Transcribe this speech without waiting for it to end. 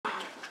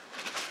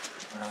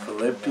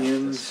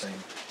Philippians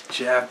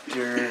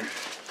Chapter.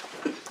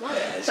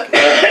 Yeah, it's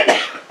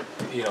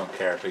good. You don't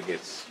care if it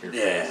gets your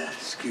Yeah, face.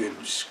 it's good.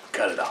 Just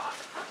cut it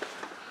off.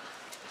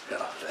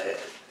 Cut off the head.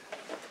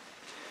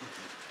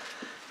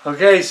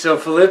 Okay, so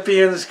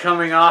Philippians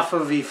coming off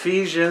of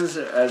Ephesians,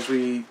 as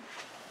we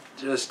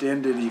just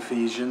ended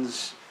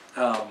Ephesians.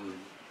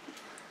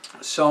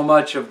 So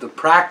much of the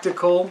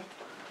practical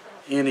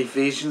in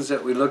Ephesians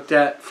that we looked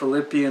at.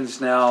 Philippians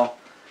now,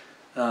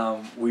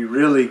 we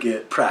really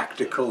get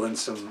practical in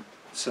some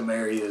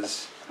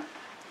areas.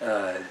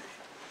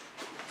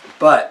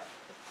 But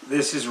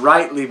this has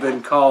rightly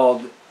been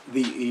called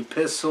the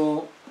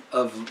Epistle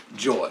of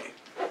Joy.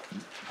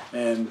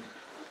 And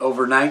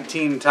over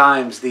 19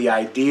 times the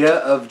idea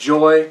of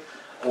joy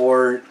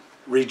or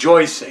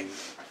rejoicing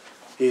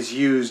is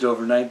used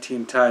over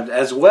 19 times,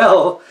 as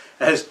well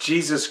as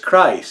Jesus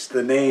Christ,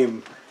 the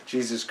name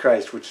Jesus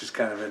Christ, which is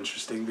kind of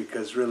interesting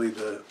because really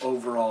the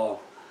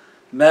overall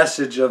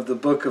message of the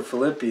book of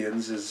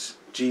Philippians is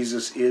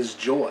Jesus is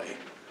joy.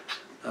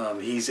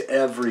 He's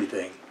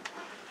everything.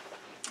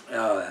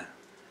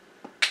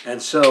 And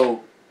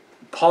so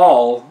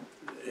Paul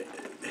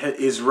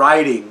is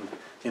writing,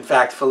 in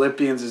fact,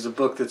 Philippians is a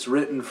book that's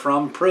written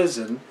from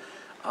prison,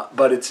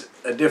 but it's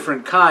a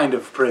different kind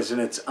of prison.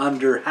 It's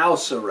under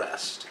house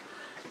arrest.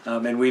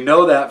 And we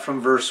know that from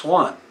verse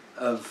 1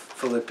 of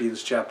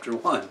Philippians chapter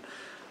 1.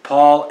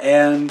 Paul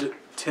and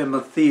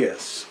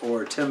Timotheus,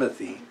 or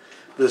Timothy,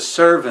 the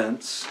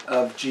servants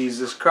of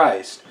Jesus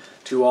Christ,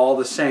 to all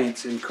the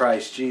saints in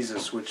Christ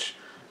Jesus which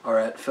are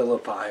at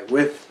Philippi,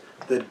 with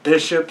the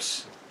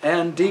bishops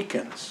and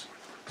deacons.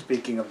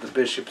 Speaking of the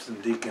bishops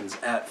and deacons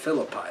at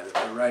Philippi that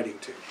they're writing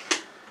to.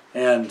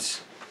 And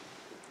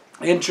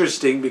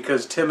interesting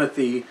because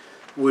Timothy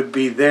would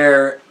be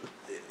there,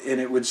 and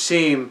it would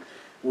seem,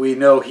 we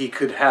know he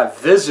could have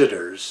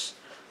visitors.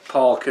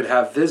 Paul could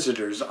have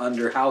visitors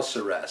under house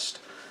arrest,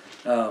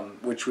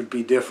 which would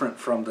be different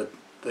from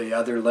the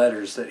other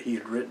letters that he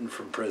had written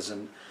from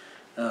prison,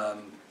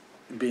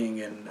 being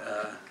in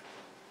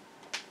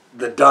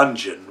the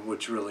dungeon,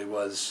 which really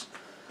was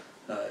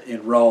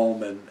in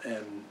Rome,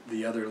 and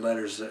the other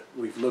letters that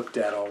we've looked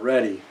at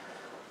already.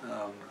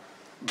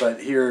 But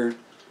here,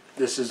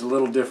 this is a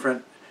little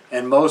different,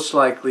 and most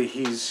likely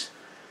he's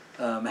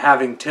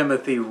having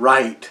Timothy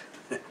write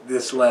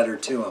this letter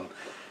to him.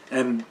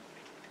 And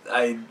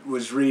I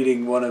was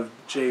reading one of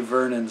J.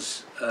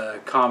 Vernon's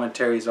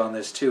commentaries on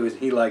this too, and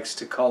he likes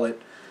to call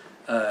it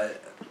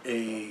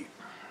a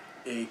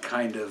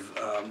kind of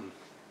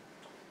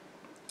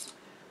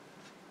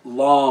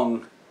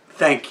long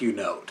thank you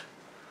note.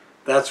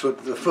 That's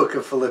what the book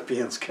of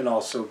Philippians can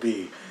also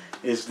be,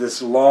 is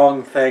this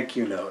long thank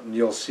you note. And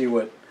you'll see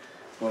what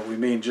we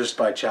mean just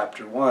by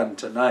chapter 1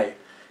 tonight.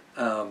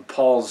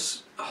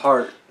 Paul's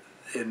heart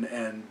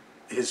and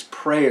his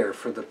prayer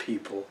for the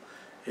people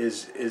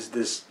is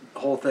this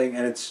whole thing,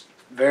 and it's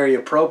very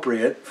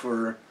appropriate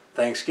for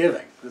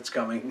Thanksgiving that's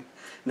coming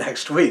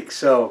next week.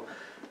 So,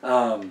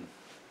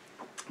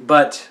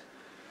 but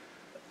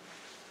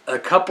a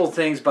couple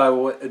things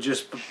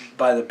just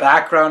by the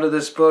background of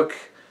this book.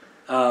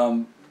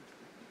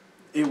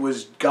 It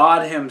was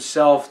God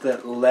himself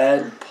that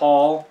led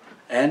Paul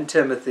and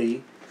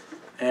Timothy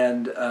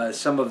and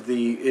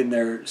in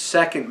their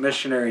second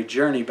missionary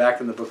journey back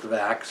in the book of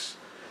Acts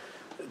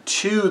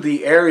to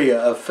the area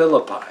of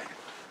Philippi.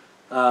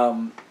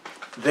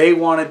 They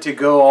wanted to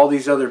go all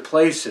these other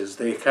places.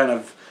 They kind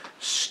of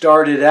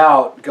started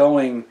out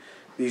going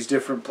these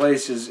different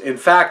places. In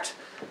fact,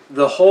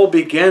 the whole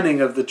beginning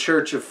of the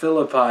church of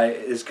Philippi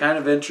is kind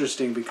of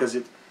interesting because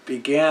it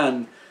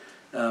began,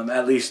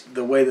 at least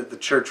the way that the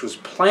church was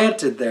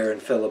planted there in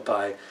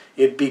Philippi,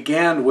 it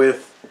began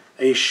with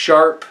a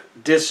sharp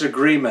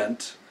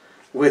disagreement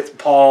with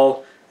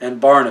Paul and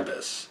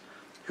Barnabas,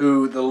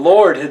 who the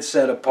Lord had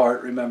set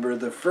apart. Remember,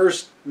 the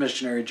first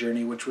missionary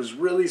journey, which was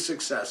really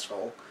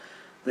successful.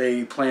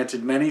 They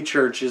planted many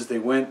churches. They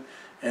went,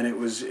 and it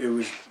was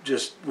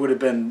just would have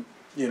been,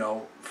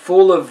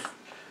 full of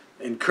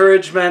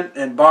encouragement,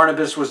 and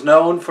Barnabas was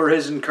known for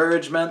his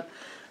encouragement.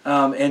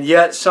 And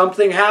yet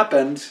something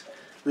happened,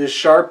 this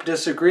sharp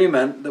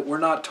disagreement that we're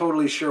not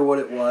totally sure what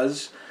it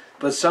was,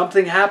 but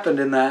something happened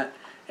in that,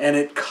 and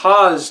it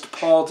caused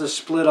Paul to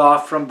split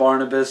off from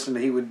Barnabas, and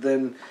he would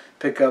then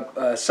pick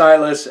up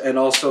Silas, and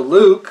also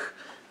Luke,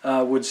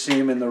 would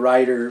seem in the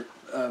writer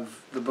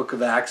of the book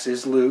of Acts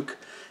is Luke,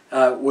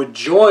 would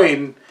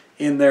join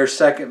in their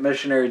second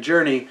missionary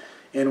journey,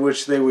 in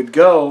which they would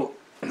go,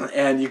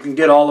 and you can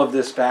get all of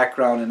this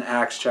background in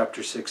Acts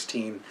chapter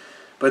 16,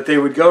 but they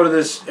would go to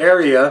this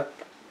area,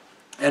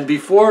 and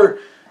before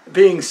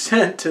being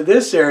sent to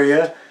this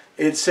area,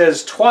 it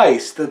says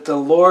twice that the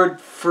Lord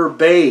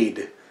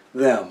forbade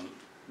them.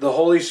 The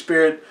Holy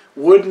Spirit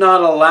would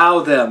not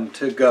allow them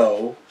to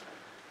go,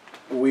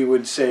 we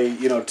would say,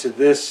 to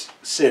this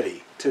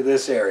city, to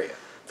this area.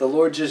 The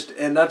Lord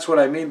and that's what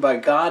I mean by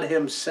God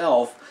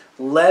himself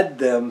led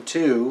them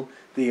to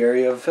the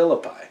area of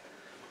Philippi.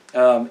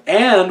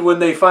 And when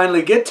they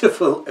finally get to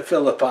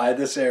Philippi,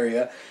 this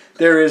area,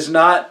 there is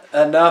not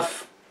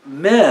enough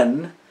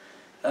men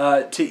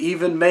to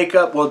even make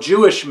up, well,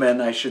 Jewish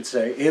men, I should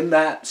say, in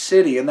that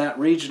city, in that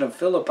region of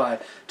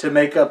Philippi, to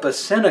make up a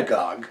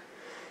synagogue.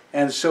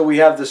 And so we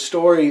have the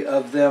story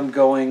of them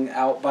going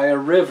out by a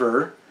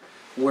river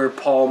where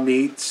Paul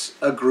meets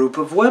a group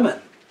of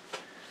women.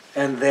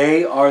 And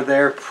they are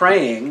there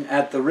praying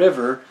at the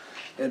river.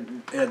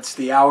 It's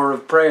the hour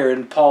of prayer,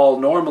 and Paul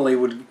normally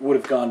would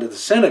have gone to the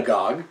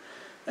synagogue,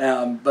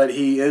 but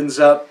he ends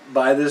up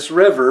by this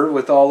river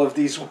with all of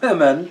these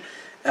women,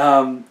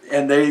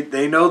 and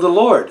they know the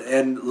Lord.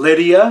 And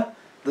Lydia,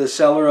 the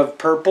seller of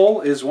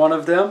purple, is one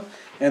of them.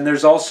 And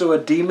there's also a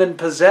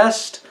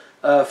demon-possessed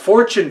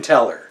fortune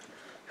teller,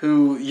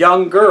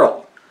 young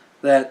girl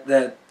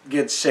that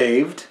gets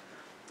saved.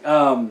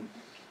 And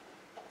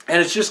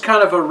it's just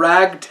kind of a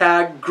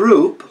ragtag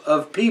group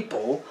of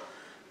people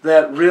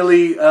that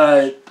really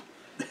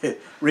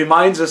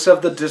reminds us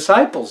of the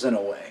disciples in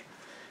a way.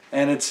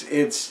 And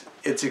it's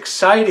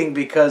exciting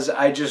because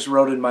I just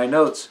wrote in my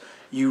notes,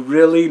 you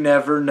really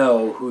never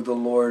know who the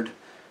Lord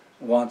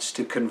wants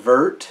to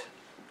convert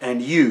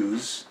and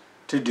use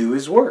to do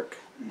His work.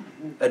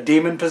 A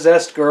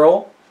demon-possessed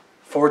girl,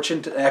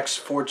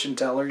 ex-fortune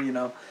teller, you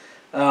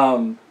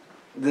know.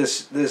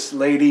 This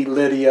lady,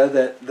 Lydia,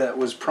 that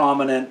was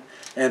prominent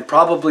and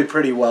probably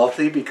pretty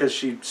wealthy because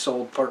she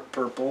sold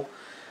purple.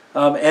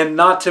 And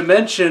not to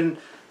mention,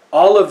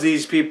 all of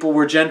these people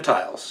were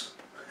Gentiles.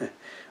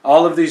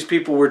 All of these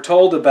people we're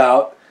told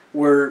about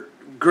were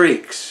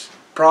Greeks.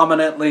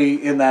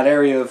 Prominently in that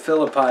area of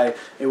Philippi,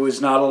 it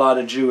was not a lot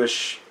of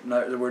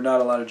there were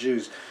not a lot of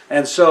Jews.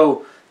 And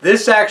so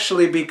this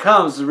actually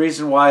becomes the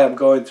reason why I'm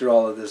going through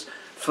all of this.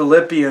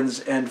 Philippians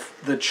and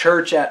the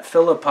church at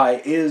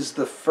Philippi is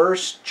the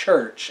first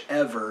church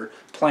ever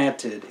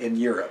planted in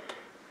Europe.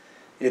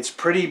 It's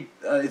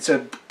a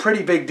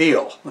pretty big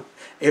deal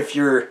if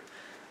you're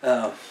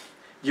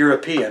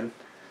European,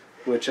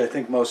 which I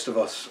think most of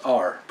us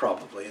are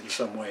probably in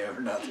some way or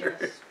another.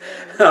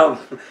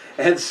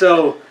 And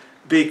so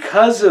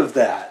because of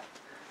that,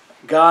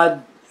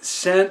 God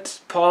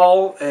sent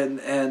Paul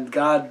and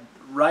God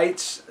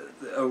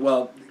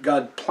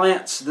God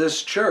plants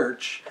this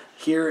church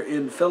here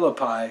in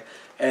Philippi,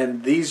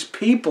 and these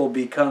people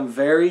become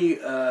very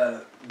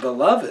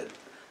beloved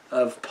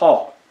of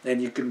Paul. And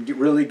you can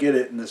really get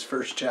it in this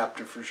first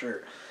chapter for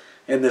sure.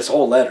 In this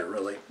whole letter,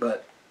 really.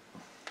 But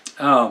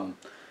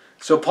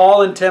so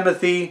Paul and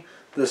Timothy,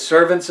 the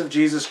servants of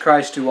Jesus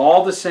Christ, to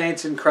all the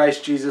saints in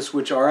Christ Jesus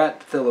which are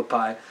at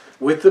Philippi,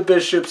 with the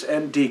bishops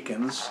and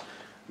deacons,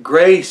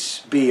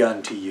 grace be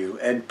unto you,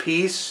 and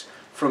peace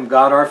from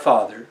God our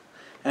Father,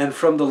 and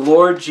from the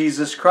Lord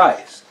Jesus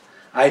Christ.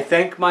 I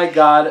thank my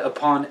God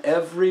upon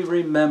every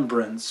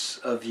remembrance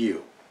of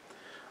you,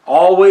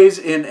 always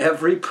in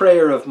every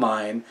prayer of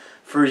mine,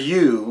 for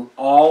you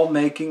all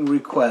making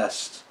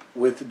requests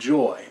with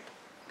joy,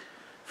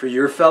 for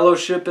your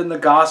fellowship in the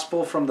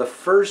gospel from the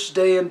first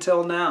day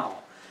until now,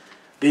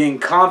 being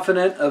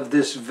confident of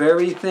this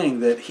very thing,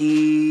 that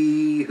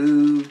He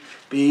who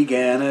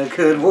began a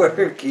good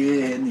work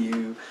in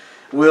you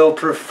will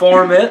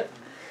perform it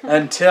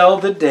until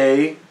the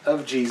day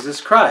of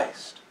Jesus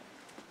Christ.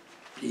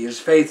 He is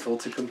faithful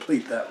to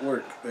complete that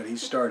work that He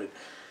started.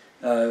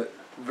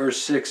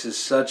 Verse 6 is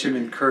such an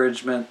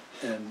encouragement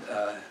and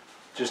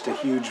just a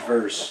huge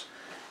verse.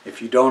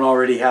 If you don't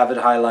already have it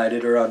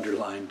highlighted or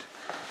underlined,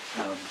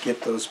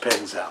 get those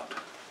pens out.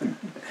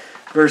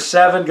 Verse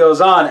 7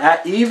 goes on,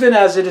 even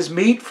as it is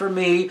meet for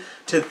me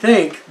to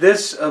think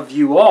this of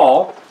you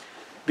all,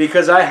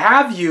 because I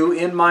have you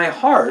in my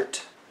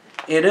heart,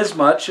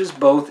 inasmuch as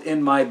both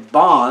in my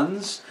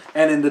bonds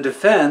and in the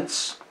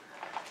defense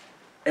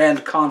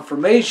and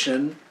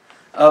confirmation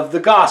of the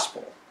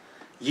gospel,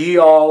 ye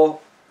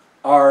all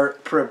are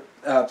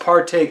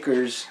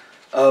partakers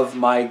of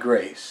my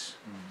grace.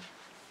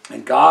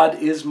 And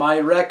God is my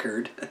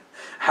record,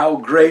 how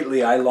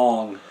greatly I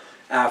long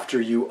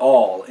after you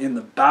all in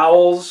the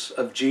bowels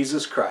of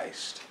Jesus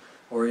Christ,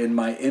 or in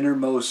my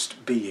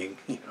innermost being,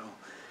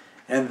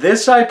 And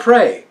this I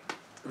pray,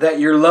 that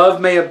your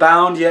love may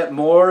abound yet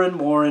more and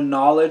more in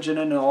knowledge and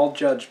in all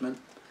judgment,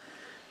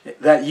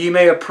 that ye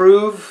may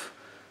approve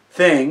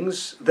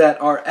things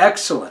that are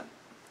excellent,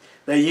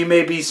 that ye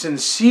may be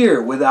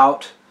sincere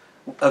without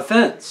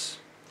offense,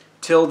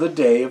 till the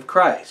day of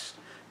Christ,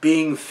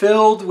 being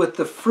filled with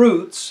the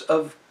fruits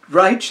of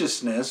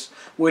righteousness,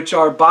 which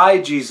are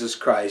by Jesus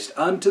Christ,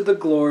 unto the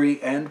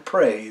glory and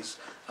praise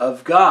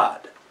of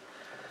God.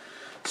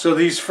 So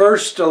these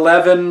first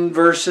 11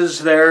 verses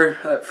there,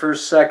 that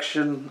first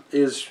section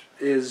is,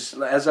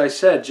 as I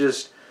said,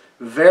 just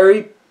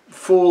very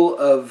full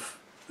of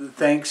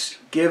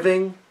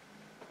thanksgiving.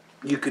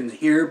 You can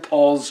hear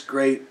Paul's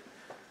great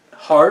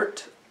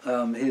heart,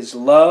 his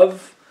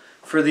love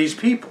for these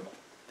people.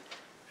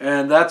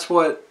 And that's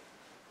what,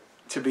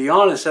 to be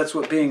honest, that's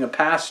what being a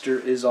pastor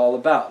is all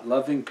about,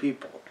 loving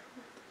people.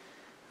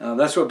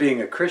 That's what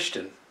being a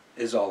Christian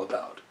is all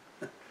about.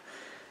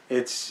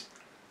 It's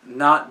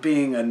not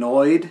being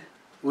annoyed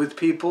with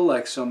people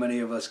like so many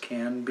of us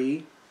can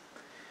be.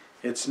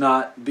 It's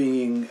not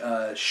being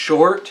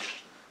short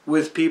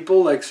with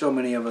people like so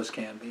many of us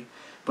can be,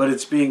 but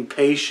it's being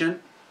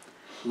patient,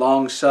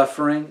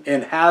 long-suffering,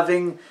 and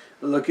having,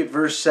 look at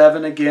verse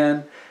 7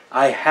 again,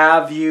 I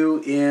have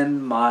you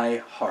in my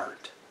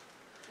heart.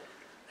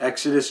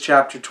 Exodus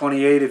chapter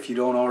 28, if you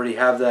don't already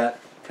have that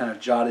kind of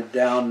jotted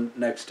down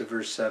next to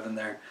verse 7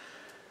 there,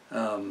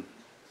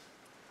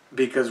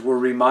 because we're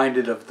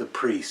reminded of the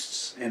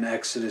priests in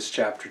Exodus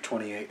chapter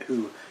 28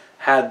 who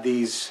had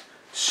these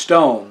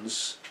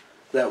stones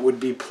that would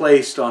be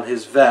placed on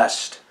his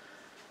vest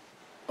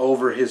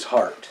over his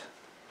heart.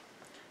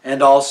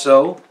 And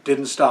also,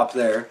 didn't stop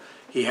there,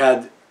 he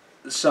had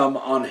some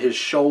on his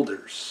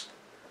shoulders.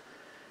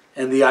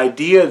 And the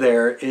idea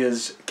there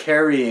is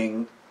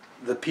carrying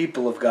the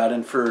people of God,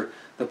 and for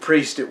the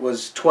priest it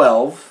was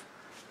 12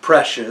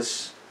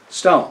 precious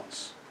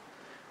stones.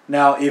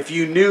 Now, if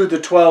you knew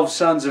the 12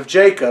 sons of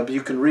Jacob,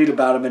 you can read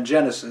about them in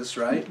Genesis,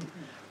 right?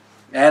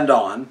 And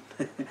on.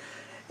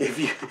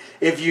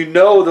 If you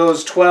know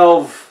those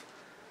 12,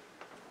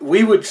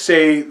 we would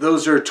say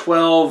those are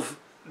 12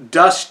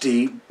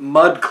 dusty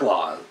mud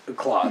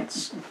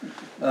clods.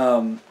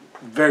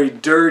 Very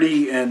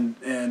dirty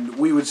and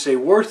we would say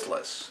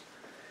worthless.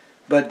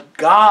 But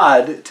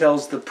God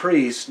tells the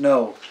priest,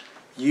 no,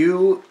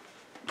 you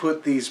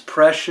put these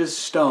precious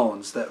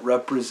stones that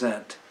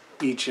represent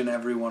each and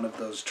every one of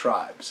those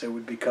tribes. It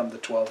would become the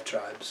 12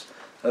 tribes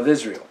of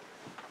Israel.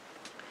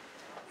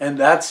 And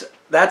that's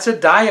a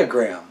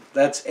diagram.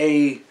 That's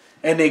an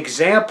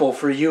example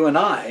for you and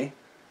I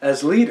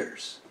as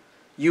leaders.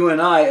 You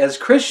and I as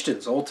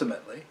Christians,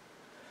 ultimately.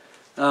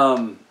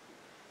 To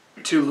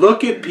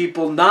look at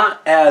people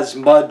not as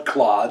mud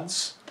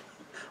clods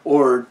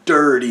or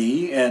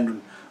dirty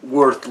and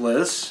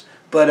worthless,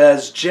 but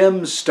as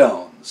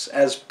gemstones,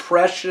 as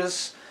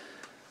precious,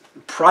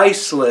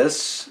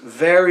 priceless,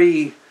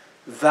 very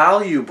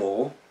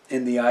valuable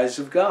in the eyes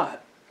of God.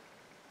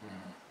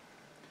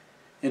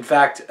 In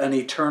fact, an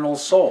eternal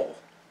soul.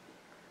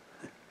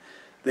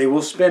 They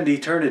will spend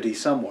eternity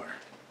somewhere.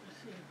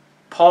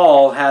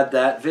 Paul had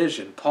that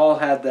vision. Paul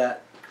had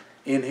that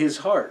in his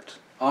heart,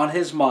 on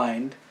his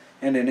mind,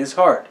 and in his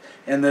heart.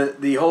 And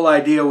the whole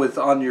idea with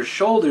on your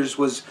shoulders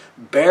was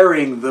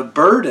bearing the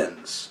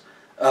burdens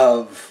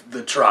of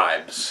the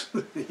tribes.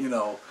 You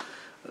know,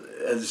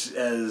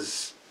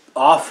 as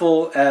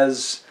awful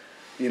as,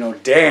 you know,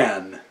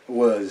 Dan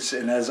was,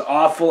 and as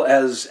awful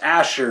as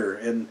Asher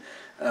and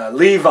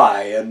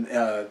Levi and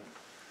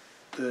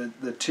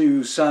the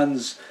two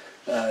sons,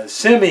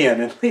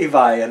 Simeon and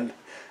Levi,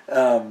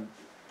 and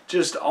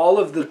just all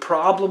of the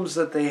problems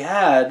that they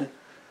had.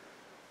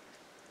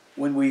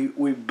 When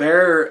we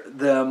bear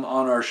them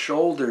on our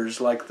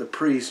shoulders like the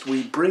priest,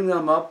 we bring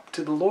them up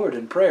to the Lord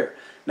in prayer.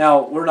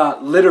 Now, we're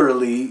not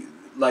literally,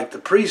 like the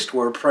priest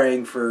were,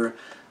 praying for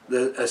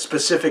a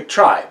specific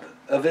tribe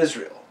of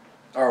Israel,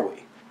 are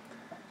we?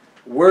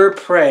 We're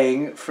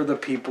praying for the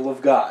people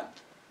of God.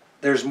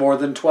 There's more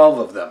than 12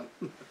 of them,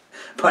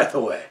 by the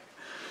way.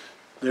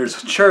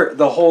 There's a church,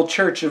 the whole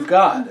church of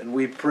God, and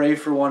we pray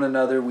for one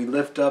another, we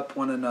lift up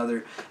one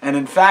another. And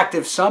in fact,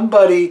 if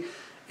somebody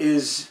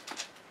is,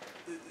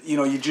 you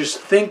know, you just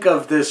think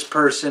of this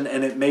person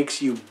and it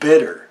makes you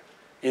bitter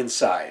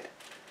inside.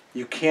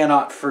 You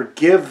cannot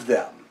forgive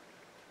them.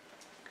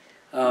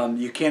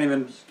 You can't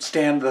even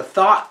stand the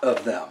thought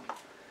of them.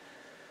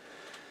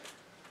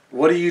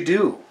 What do you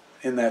do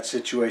in that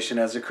situation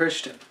as a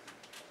Christian?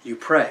 You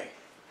pray.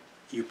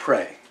 You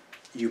pray.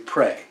 You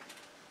pray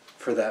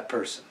for that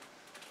person.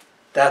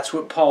 That's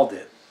what Paul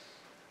did,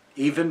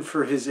 even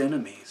for his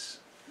enemies.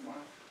 Wow.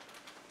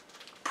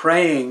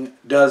 Praying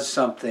does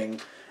something,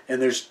 and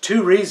there's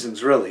two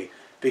reasons, really.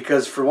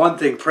 Because for one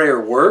thing, prayer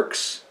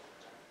works,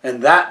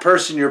 and that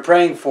person you're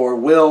praying for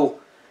will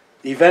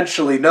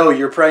eventually know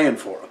you're praying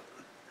for them.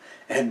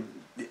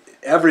 And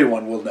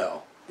everyone will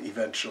know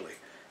eventually.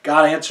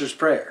 God answers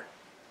prayer.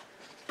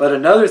 But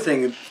another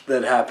thing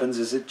that happens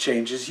is it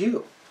changes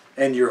you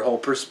and your whole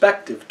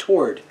perspective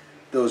toward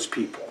those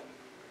people.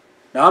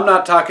 Now, I'm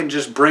not talking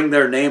just bring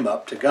their name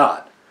up to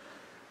God,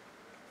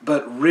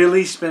 but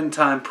really spend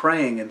time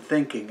praying and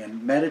thinking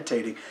and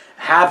meditating,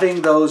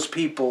 having those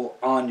people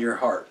on your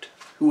heart,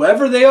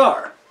 whoever they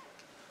are,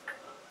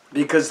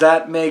 because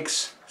that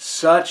makes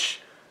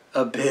such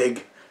a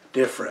big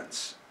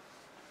difference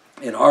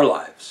in our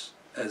lives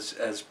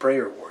as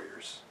prayer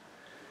warriors.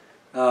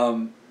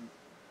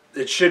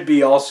 It should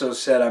be also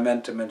said, I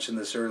meant to mention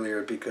this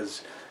earlier,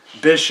 because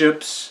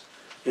bishops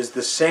is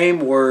the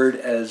same word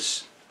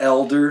as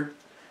elder,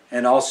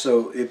 and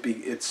also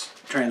it's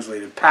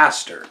translated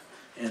pastor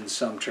in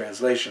some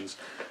translations.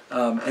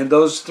 And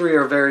those three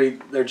are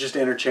they're just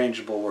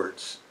interchangeable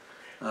words.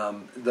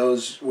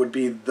 Those would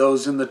be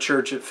those in the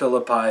church at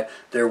Philippi.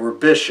 There were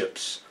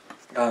bishops,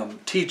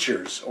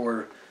 teachers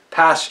or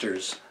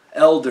pastors,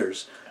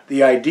 elders.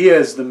 The idea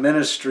is the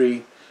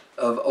ministry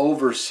of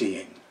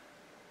overseeing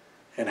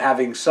and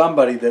having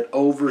somebody that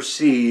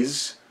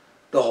oversees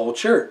the whole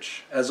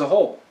church as a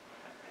whole.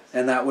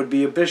 And that would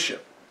be a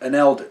bishop, an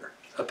elder,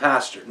 a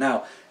pastor.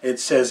 Now, it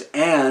says,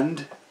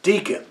 and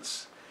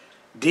deacons.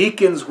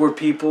 Deacons were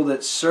people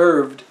that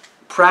served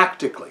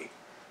practically.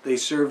 They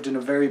served in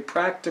a very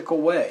practical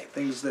way,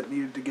 things that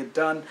needed to get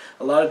done.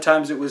 A lot of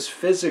times it was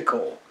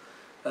physical,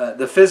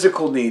 the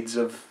physical needs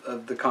of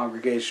the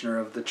congregation or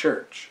of the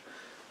church.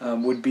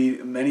 Would be,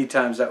 many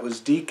times that was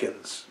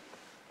deacons.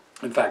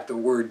 In fact, the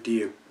word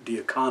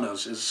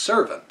diakonos is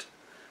servant.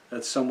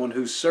 That's someone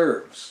who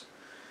serves.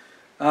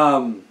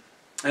 And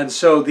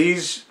so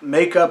these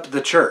make up the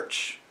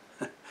church.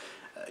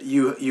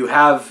 You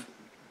have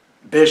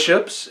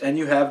bishops and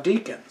you have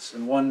deacons.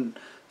 And one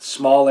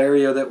small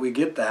area that we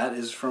get that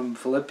is from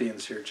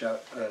Philippians here,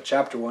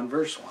 chapter 1,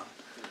 verse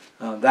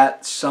 1.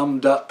 That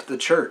summed up the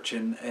church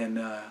in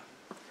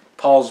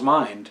Paul's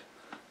mind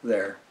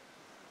there.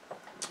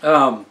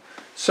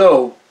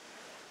 So,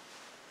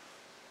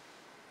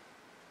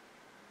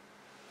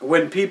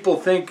 when people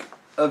think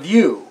of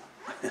you,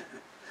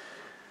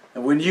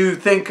 and when you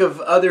think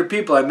of other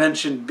people, I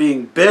mentioned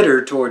being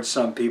bitter towards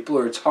some people,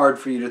 or it's hard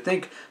for you to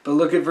think, but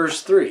look at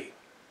verse 3.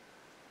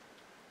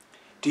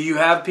 Do you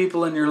have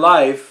people in your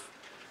life,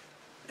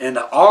 and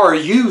are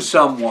you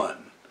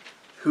someone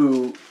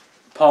who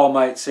Paul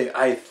might say,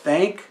 I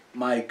thank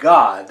my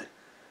God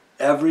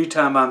every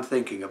time I'm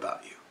thinking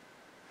about you?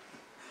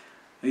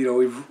 You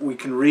know, we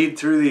can read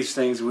through these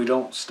things and we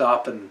don't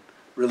stop and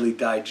really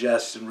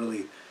digest and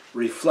really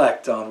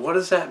reflect on what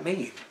does that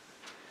mean?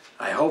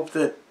 I hope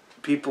that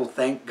people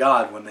thank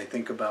God when they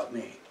think about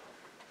me.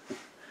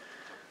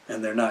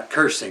 And they're not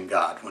cursing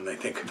God when they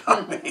think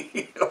about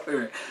me.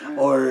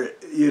 or,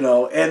 you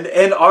know,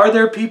 and are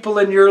there people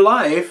in your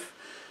life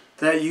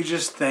that you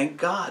just thank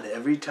God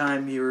every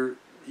time you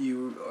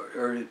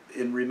are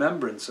in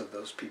remembrance of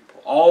those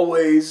people?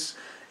 Always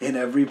in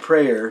every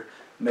prayer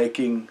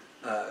making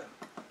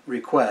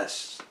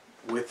requests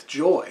with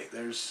joy.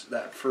 There's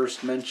that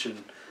first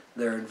mention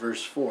there in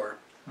verse 4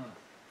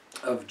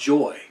 of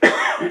joy.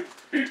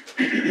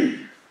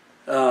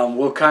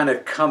 We'll kind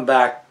of come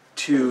back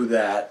to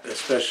that,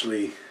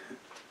 especially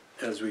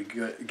as we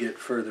get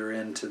further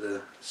into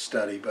the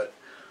study. But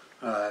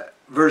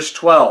verse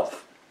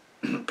 12,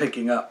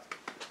 picking up.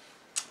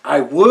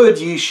 I would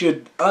ye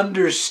should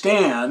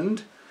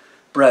understand,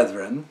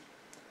 brethren,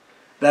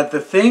 that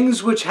the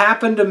things which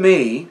happened to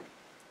me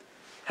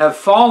have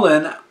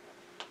fallen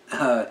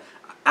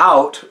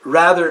out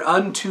rather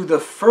unto the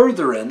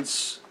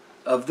furtherance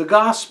of the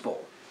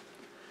gospel,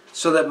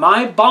 so that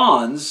my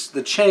bonds,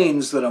 the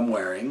chains that I'm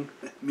wearing,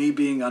 me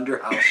being under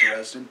house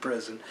arrest in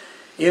prison,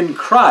 in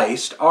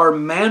Christ are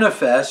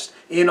manifest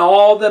in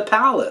all the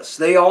palace.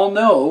 They all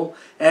know,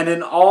 and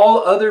in all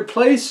other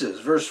places.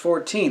 Verse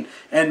 14,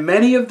 and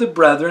many of the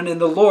brethren in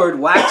the Lord,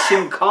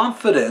 waxing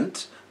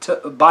confident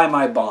by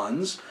my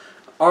bonds,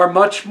 are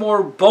much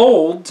more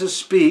bold to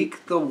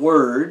speak the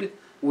word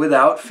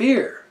without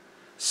fear.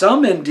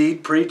 Some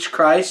indeed preach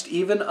Christ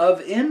even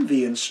of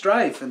envy and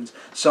strife, and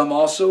some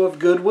also of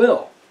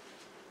goodwill.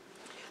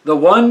 The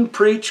one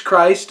preach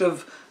Christ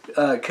of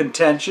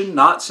contention,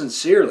 not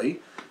sincerely,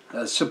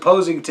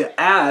 supposing to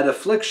add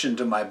affliction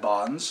to my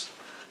bonds,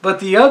 but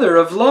the other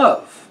of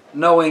love,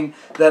 knowing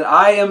that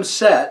I am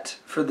set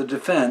for the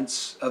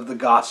defense of the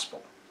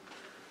gospel.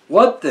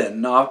 What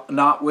then,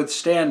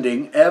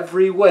 notwithstanding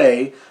every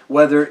way,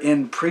 whether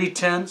in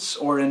pretense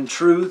or in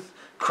truth,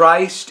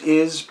 Christ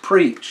is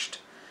preached,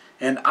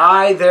 and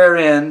I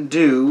therein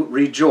do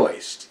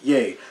rejoice.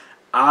 Yea,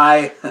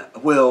 I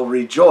will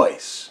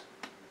rejoice.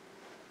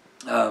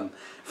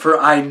 For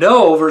I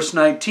know, verse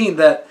 19,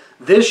 that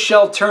this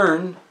shall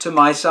turn to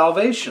my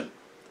salvation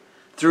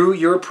through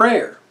your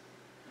prayer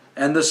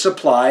and the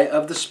supply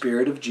of the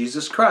Spirit of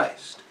Jesus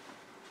Christ,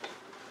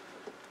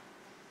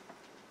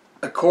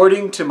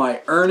 according to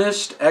my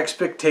earnest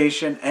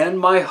expectation and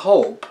my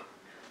hope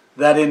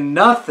that in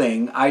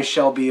nothing I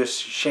shall be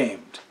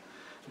ashamed,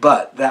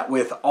 but that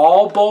with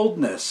all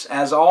boldness,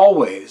 as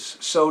always,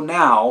 so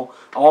now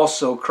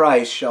also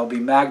Christ shall be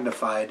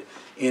magnified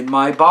in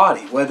my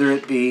body, whether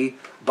it be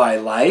by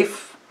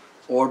life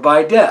or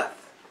by death.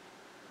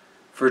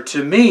 For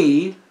to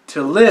me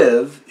to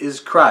live is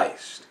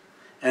Christ,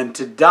 and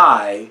to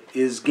die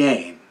is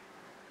gain.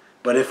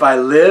 But if I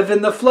live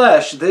in the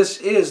flesh, this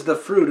is the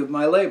fruit of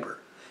my labor.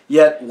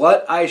 Yet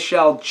what I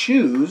shall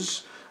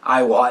choose,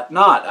 I wot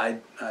not.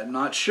 I'm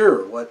not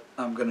sure what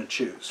I'm going to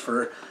choose.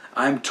 For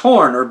I'm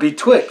torn or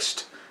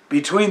betwixt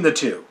between the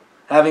two,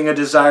 having a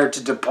desire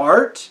to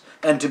depart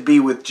and to be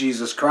with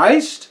Jesus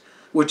Christ,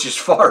 which is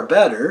far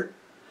better.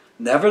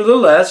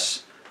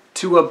 Nevertheless,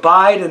 to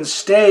abide and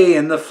stay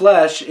in the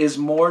flesh is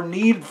more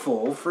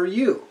needful for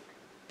you.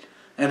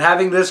 And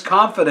having this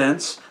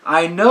confidence,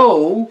 I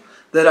know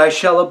that I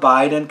shall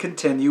abide and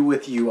continue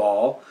with you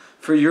all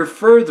for your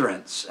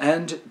furtherance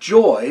and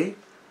joy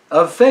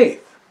of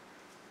faith,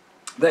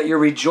 that your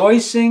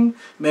rejoicing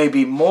may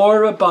be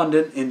more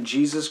abundant in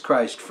Jesus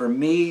Christ for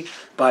me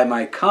by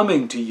my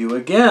coming to you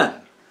again.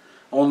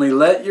 Only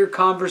let your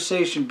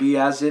conversation be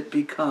as it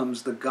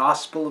becomes the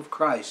gospel of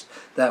Christ,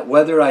 that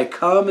whether I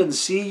come and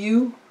see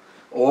you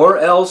or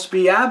else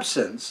be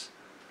absent,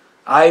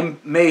 I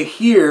may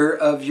hear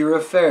of your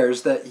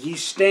affairs, that ye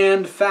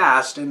stand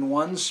fast in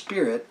one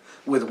spirit,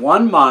 with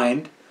one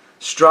mind,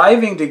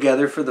 striving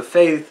together for the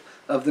faith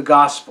of the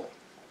gospel,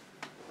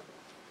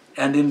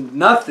 and in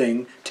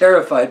nothing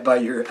terrified by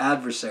your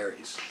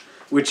adversaries,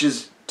 which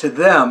is to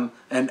them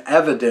an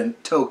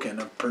evident token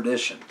of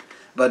perdition,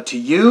 but to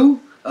you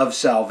of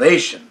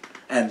salvation,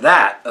 and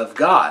that of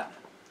God.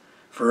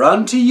 For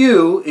unto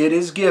you it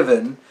is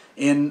given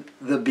in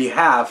the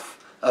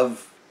behalf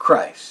of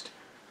Christ,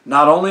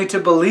 not only to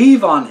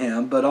believe on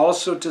him, but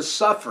also to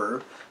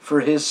suffer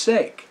for his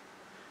sake,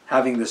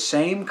 having the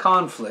same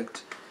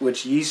conflict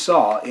which ye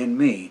saw in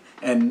me,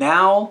 and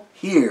now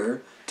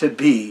hear to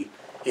be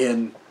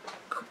in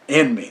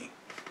me.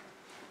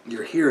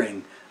 You're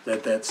hearing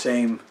that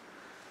same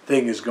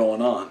thing is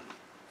going on.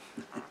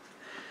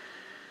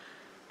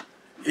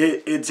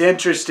 It's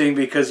interesting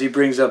because he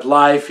brings up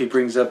life, he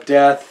brings up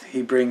death,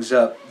 he brings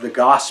up the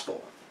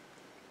gospel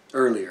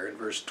earlier in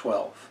verse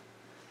 12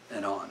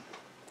 and on.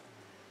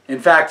 In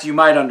fact, you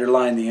might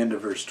underline the end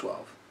of verse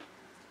 12.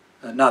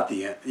 Not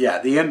the end,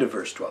 the end of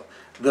verse 12.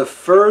 The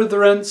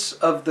furtherance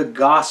of the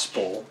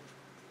gospel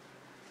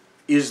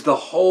is the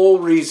whole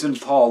reason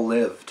Paul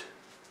lived.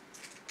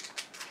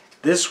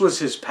 This was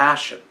his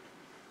passion.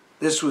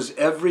 This was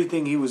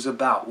everything he was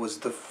about, was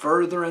the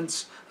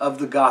furtherance of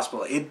the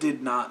gospel. It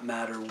did not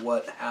matter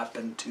what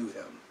happened to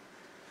him.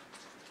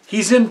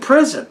 He's in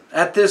prison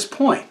at this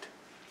point.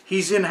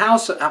 He's on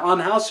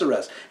house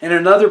arrest. In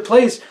another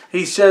place,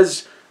 he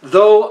says,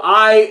 though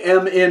I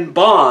am in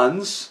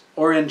bonds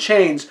or in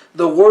chains,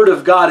 the word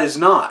of God is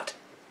not.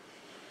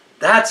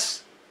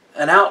 That's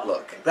an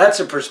outlook. That's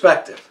a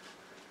perspective.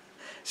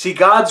 See,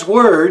 God's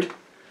word,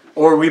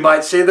 or we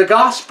might say the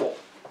gospel,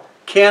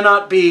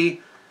 cannot be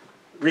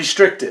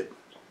restricted,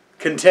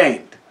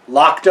 contained,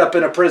 locked up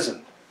in a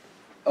prison.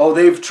 Oh,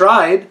 they've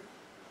tried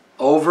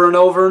over and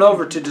over and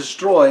over to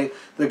destroy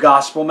the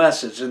gospel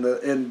message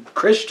in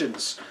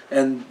Christians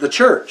and the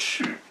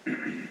church.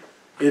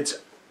 It's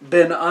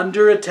been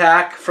under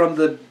attack from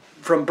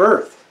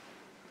birth.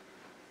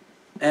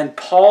 And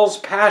Paul's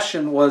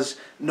passion was,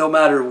 no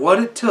matter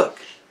what it took,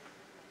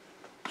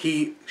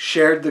 he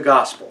shared the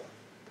gospel.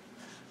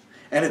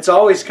 And it's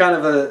always kind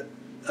of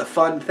a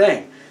fun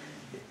thing.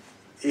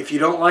 If you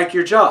don't like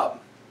your job,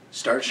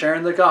 start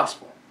sharing the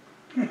gospel.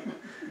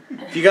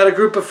 If you got a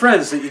group of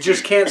friends that you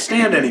just can't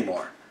stand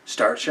anymore,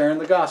 start sharing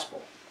the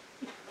gospel.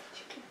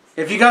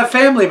 If you got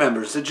family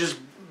members that just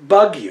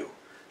bug you,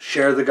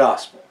 share the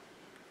gospel.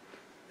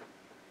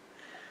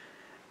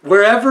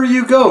 Wherever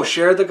you go,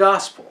 share the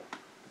gospel.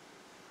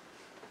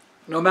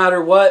 No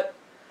matter what,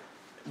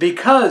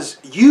 because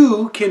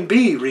you can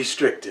be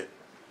restricted.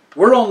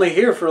 We're only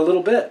here for a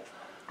little bit,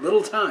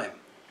 little time.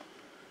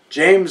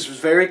 James was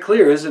very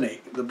clear, isn't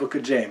he? The book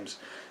of James.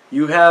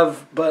 You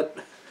have but,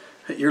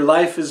 your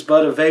life is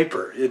but a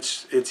vapor.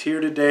 It's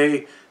here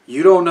today.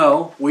 You don't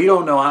know. We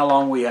don't know how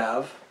long we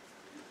have.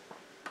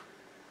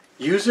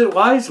 Use it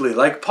wisely.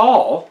 Like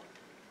Paul,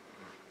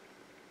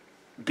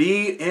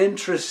 be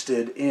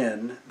interested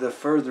in the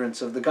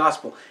furtherance of the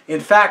gospel. In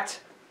fact,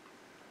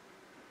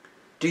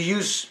 do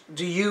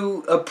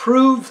you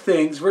approve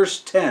things? Verse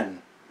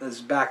 10. This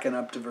is backing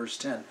up to verse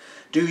 10.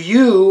 Do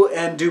you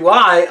and do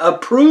I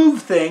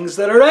approve things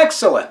that are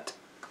excellent?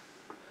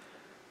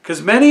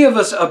 Because many of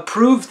us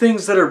approve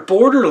things that are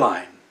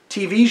borderline.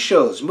 TV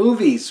shows,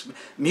 movies,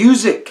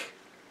 music.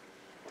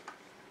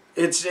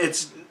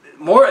 It's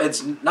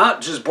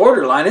not just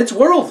borderline, it's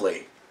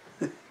worldly.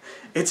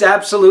 It's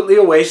absolutely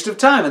a waste of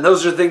time. And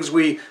those are things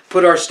we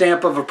put our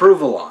stamp of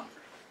approval on.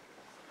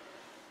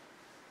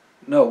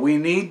 No, we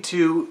need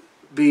to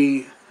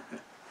be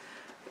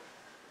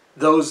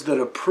those that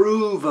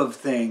approve of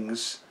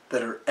things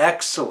that are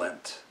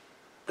excellent.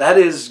 That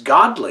is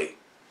godly,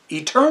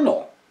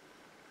 eternal.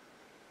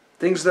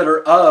 Things that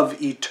are of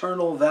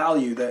eternal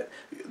value that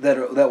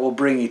will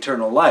bring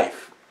eternal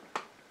life.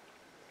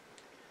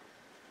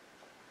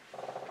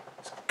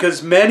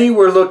 Because many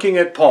were looking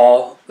at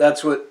Paul,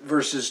 that's what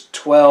verses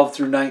 12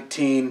 through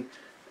 19,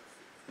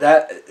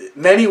 that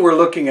many were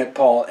looking at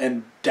Paul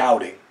and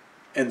doubting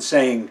and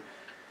saying,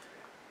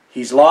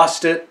 he's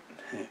lost it.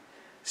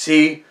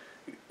 See,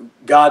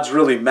 God's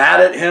really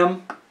mad at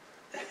him.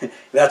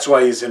 That's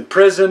why he's in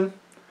prison.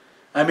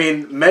 I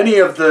mean, many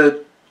of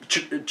the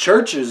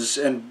churches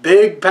and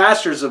big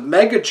pastors of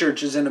mega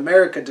churches in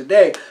America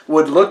today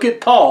would look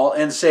at Paul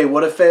and say,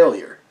 what a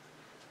failure.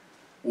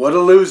 What a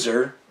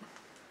loser.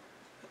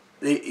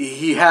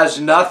 He has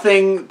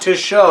nothing to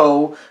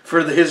show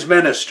for his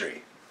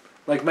ministry.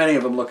 Like many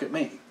of them look at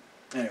me.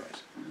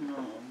 Anyways.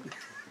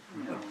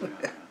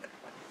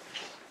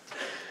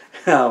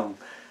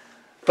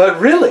 But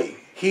really,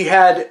 he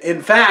had,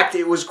 in fact,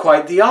 it was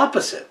quite the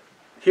opposite.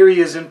 Here he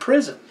is in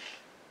prison.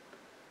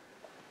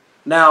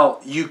 Now,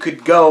 you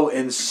could go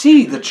and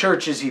see the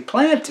churches he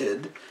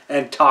planted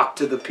and talk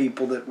to the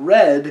people that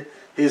read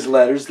his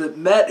letters, that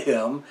met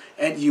him,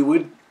 and you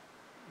would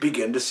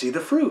begin to see the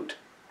fruit.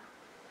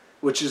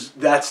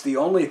 That's the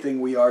only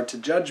thing we are to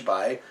judge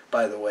by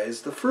the way,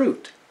 is the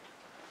fruit.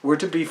 We're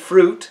to be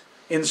fruit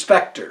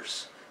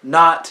inspectors,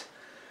 not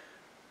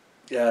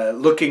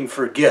looking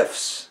for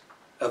gifts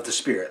of the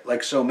Spirit,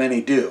 like so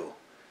many do.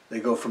 They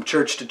go from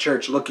church to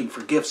church looking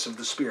for gifts of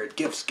the Spirit.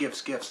 Gifts,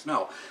 gifts, gifts.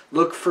 No.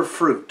 Look for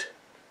fruit.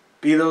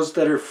 Be those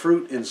that are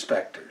fruit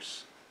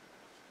inspectors.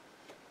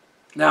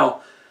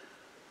 Now,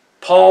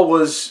 Paul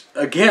was,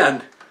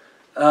 again,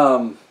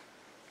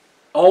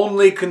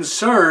 only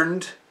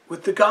concerned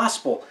with the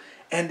gospel.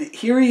 And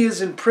here he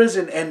is in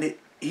prison, and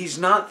he's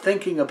not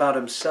thinking about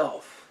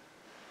himself.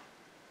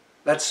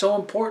 That's so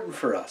important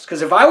for us.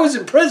 Because if I was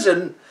in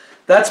prison,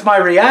 that's my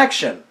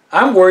reaction.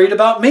 I'm worried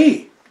about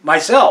me,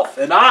 myself,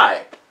 and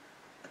I.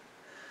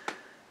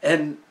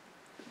 And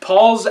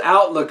Paul's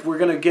outlook, we're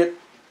going to get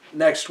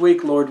next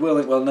week, Lord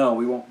willing. Well, no,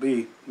 we won't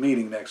be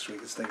meeting next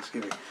week. It's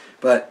Thanksgiving.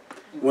 But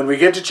when we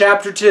get to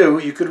chapter 2,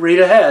 you could read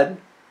ahead.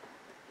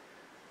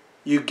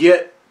 You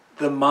get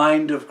the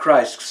mind of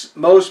Christ.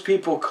 Most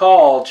people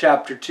call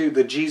chapter 2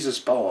 the Jesus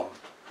poem.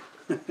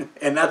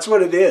 And that's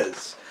what it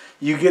is.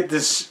 You get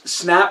this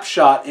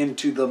snapshot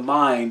into the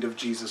mind of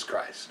Jesus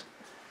Christ.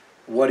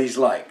 What he's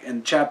like.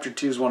 And chapter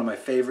 2 is one of my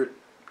favorite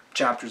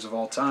chapters of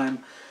all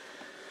time.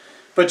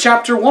 But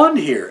chapter 1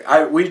 here,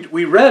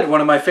 we read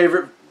one of my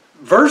favorite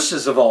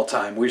verses of all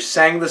time. We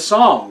sang the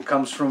song. It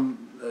comes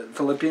from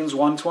Philippians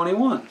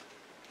 1:21.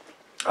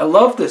 I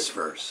love this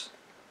verse.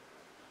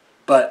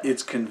 But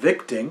it's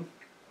convicting,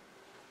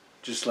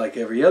 just like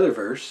every other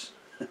verse.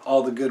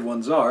 All the good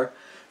ones are.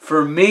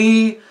 For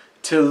me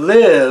to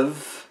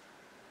live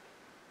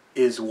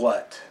is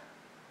what?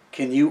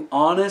 Can you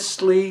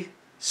honestly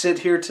sit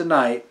here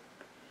tonight?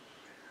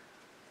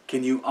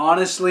 Can you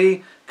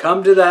honestly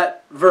come to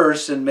that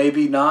verse and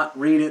maybe not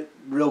read it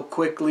real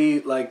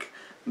quickly like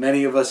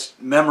many of us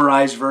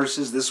memorize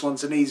verses? This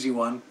one's an easy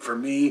one. For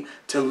me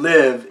to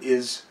live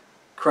is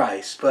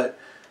Christ. But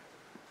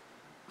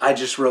I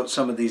just wrote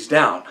some of these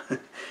down.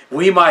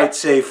 We might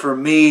say, for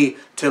me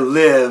to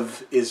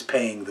live is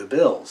paying the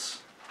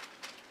bills.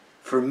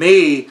 For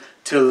me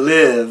to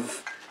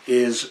live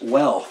is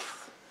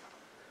wealth.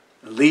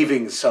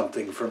 Leaving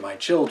something for my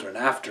children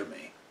after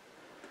me.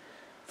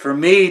 For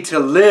me to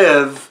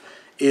live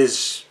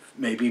is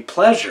maybe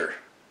pleasure.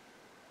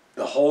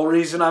 The whole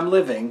reason I'm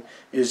living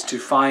is to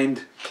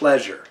find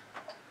pleasure.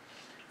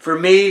 For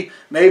me,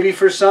 maybe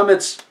for some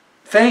it's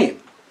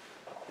fame.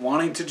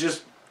 Wanting to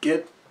just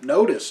get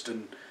noticed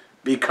and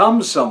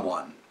become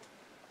someone.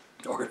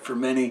 Or for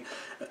many,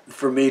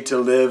 for me to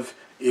live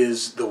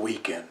is the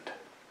weekend.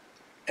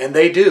 And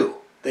they do.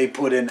 They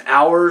put in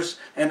hours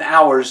and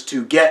hours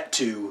to get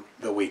to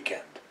the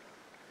weekend.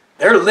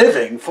 They're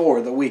living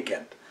for the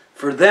weekend.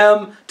 For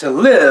them to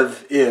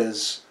live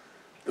is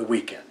the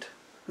weekend.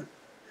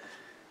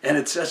 And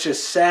it's such a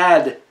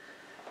sad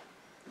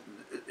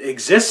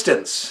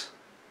existence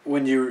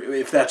when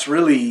if that's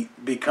really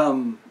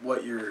become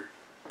what you're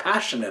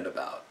passionate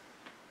about.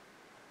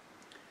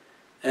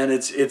 And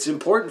it's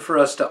important for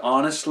us to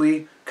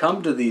honestly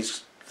come to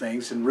these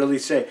things and really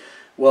say,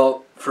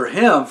 well, for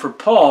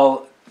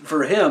Paul,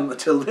 for him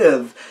to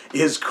live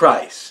is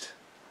Christ.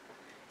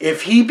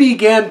 If he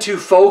began to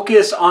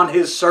focus on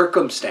his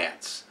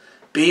circumstance,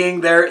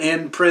 being there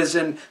in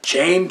prison,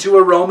 chained to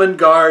a Roman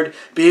guard,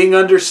 being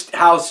under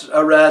house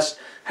arrest,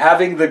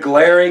 having the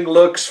glaring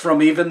looks from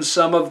even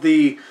some of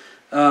the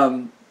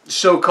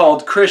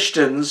so-called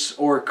Christians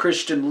or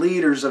Christian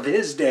leaders of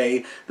his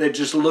day that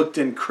just looked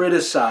and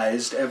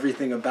criticized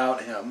everything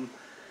about him.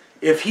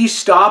 If he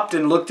stopped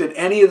and looked at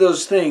any of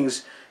those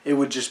things, it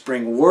would just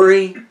bring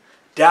worry,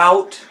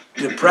 doubt,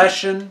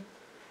 depression,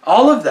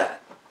 all of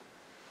that.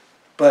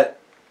 But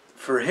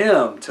for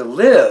him to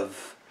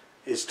live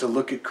is to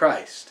look at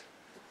Christ.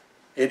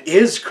 It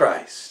is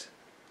Christ,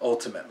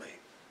 ultimately.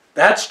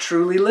 That's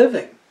truly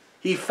living.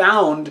 He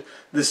found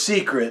the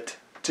secret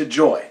to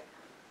joy.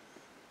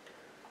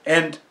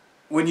 And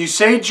when you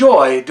say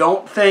joy,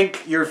 don't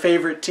think your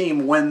favorite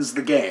team wins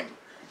the game.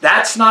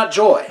 That's not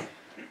joy.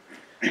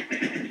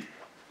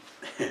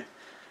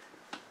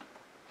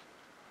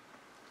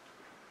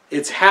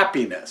 It's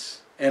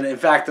happiness. And in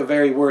fact, the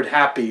very word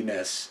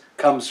happiness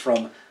comes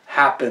from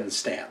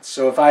happenstance.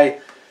 So if I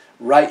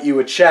write you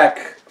a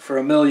check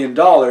for $1 million,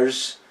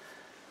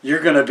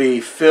 you're going to be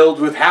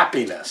filled with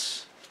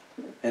happiness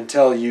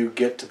until you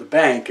get to the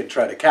bank and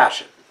try to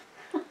cash it.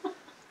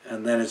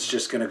 And then it's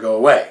just going to go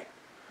away.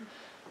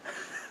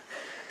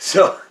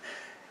 So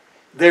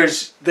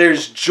there's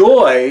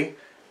joy,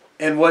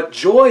 and what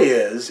joy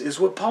is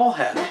what Paul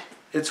had.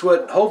 It's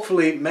what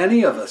hopefully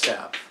many of us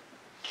have.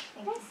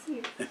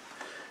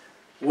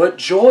 What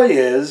joy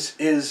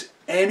is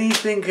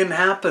anything can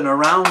happen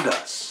around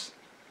us,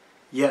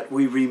 yet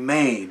we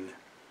remain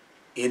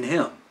in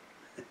Him.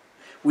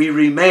 We've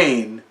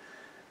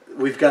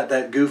got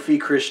that goofy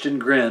Christian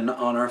grin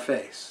on our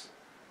face.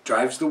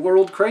 Drives the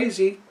world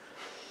crazy.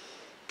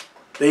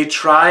 They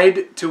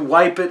tried to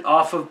wipe it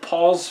off of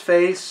Paul's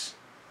face.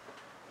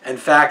 In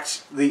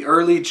fact, the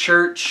early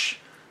church,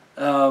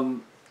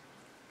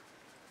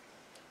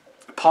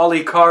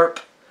 Polycarp,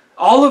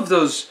 all of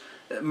those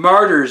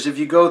martyrs, if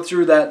you go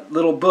through that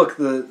little book,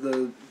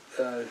 the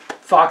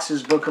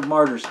Fox's Book of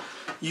Martyrs,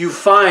 you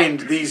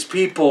find these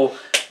people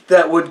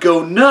that would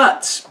go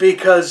nuts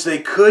because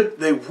they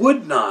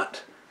would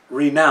not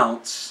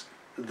renounce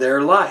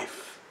their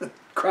life,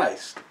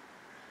 Christ,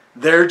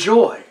 their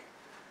joy,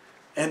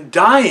 and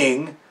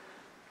dying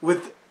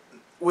with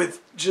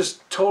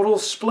just total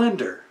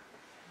splendor,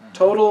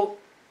 total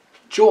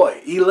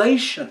joy,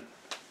 elation.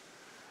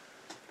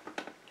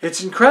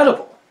 It's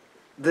incredible.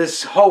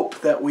 This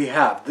hope that we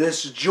have,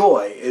 this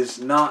joy is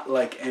not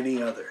like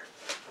any other.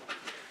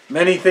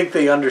 Many think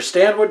they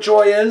understand what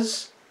joy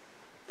is.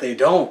 They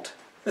don't.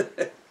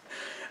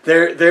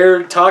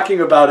 They're talking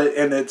about it,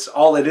 and it's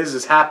all it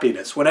is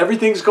happiness. When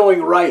everything's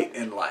going right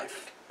in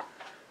life,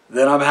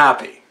 then I'm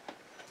happy.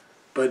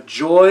 But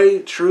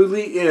joy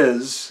truly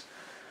is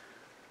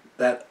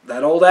that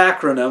old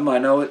acronym. I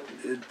know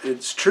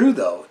it's true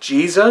though.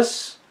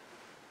 Jesus,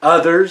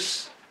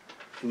 others,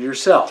 and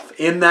yourself.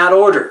 In that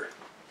order.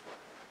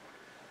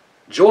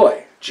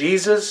 Joy.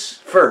 Jesus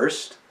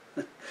first.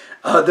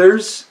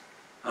 Others.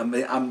 I'm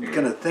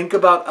going to think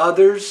about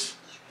others,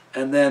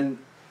 and then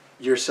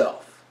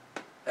yourself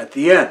at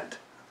the end.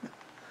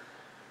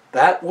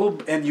 That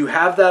will, and you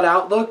have that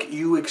outlook,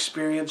 you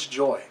experience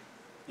joy.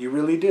 You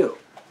really do.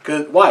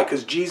 Why?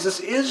 Because Jesus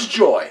is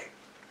joy.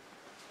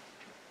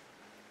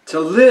 To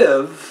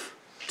live,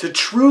 to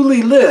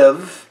truly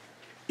live,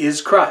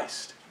 is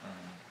Christ.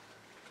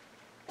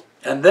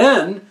 And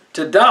then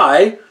to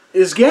die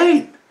is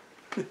gain.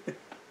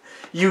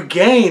 You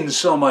gain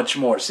so much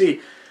more.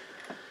 See,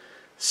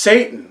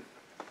 Satan,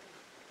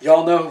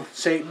 y'all know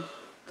Satan,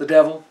 the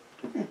devil?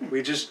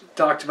 We just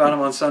talked about him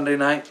on Sunday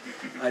night,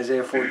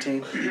 Isaiah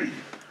 14.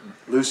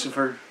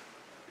 Lucifer,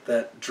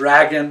 that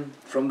dragon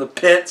from the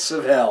pits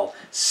of hell.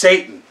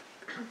 Satan,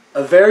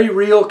 a very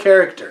real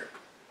character,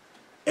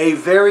 a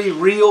very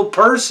real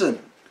person,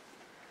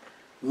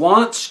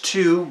 wants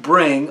to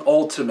bring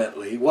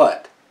ultimately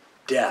what?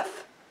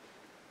 Death,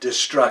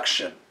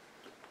 destruction.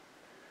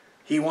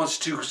 He wants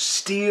to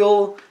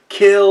steal,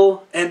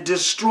 kill, and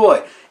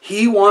destroy.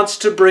 He wants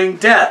to bring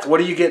death. What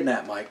are you getting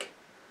at, Mike?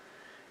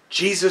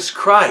 Jesus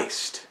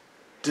Christ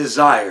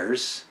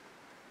desires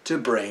to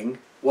bring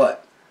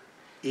what?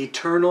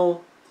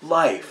 Eternal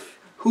life.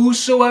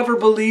 Whosoever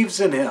believes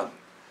in him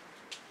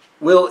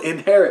will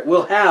inherit,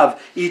 will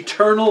have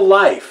eternal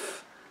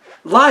life.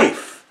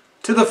 Life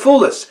to the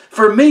fullest.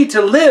 For me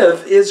to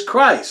live is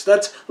Christ.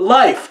 That's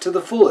life to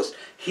the fullest.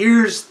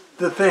 Here's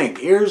the thing.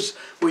 Here's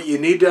what you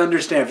need to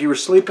understand. If you were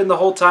sleeping the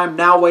whole time,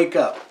 now wake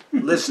up.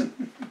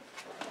 Listen.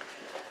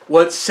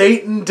 What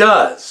Satan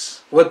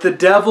does, what the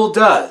devil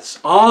does,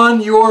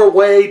 on your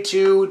way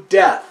to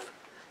death,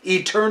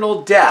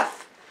 eternal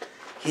death,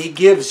 he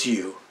gives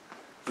you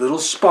little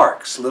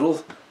sparks,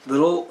 little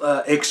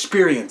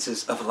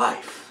experiences of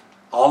life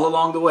all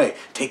along the way.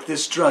 Take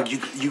this drug,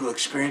 you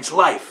experience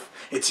life.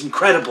 It's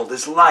incredible,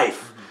 this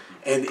life.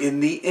 And in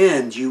the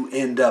end, you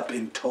end up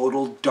in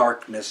total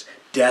darkness,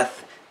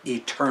 death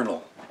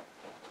eternal.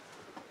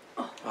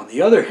 On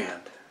the other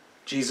hand,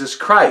 Jesus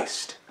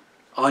Christ,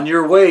 on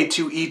your way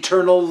to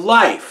eternal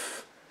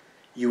life,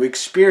 you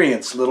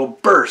experience little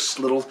bursts,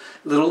 little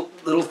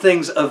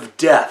things of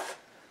death,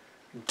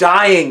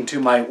 dying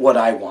to what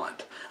I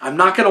want. I'm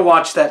not going to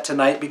watch that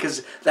tonight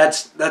because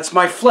that's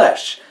my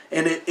flesh,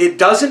 and it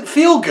doesn't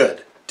feel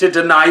good to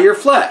deny your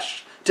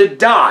flesh, to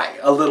die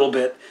a little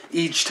bit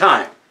each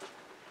time.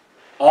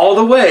 All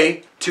the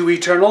way to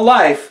eternal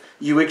life,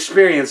 you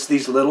experience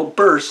these little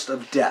bursts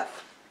of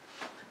death,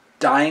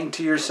 dying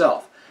to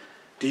yourself.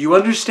 Do you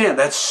understand?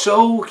 That's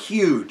so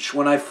huge.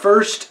 When I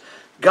first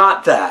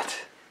got that,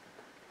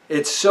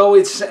 it's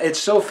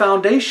so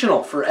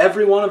foundational for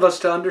every one of us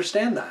to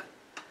understand that.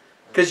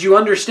 Because you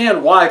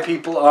understand why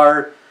people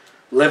are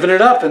living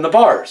it up in the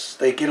bars.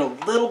 They get a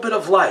little bit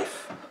of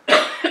life.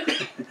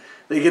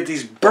 They get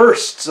these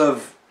bursts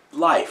of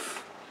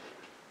life,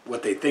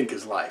 what they think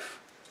is life.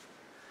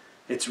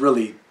 It's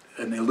really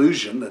an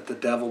illusion that the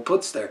devil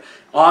puts there,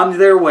 on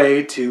their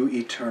way to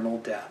eternal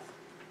death.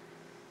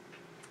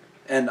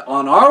 And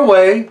on our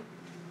way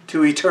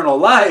to eternal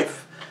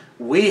life,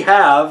 we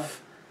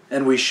have,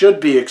 and we should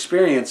be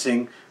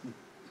experiencing,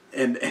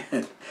 and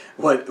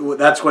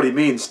that's what he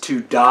means.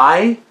 To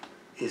die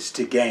is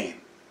to gain.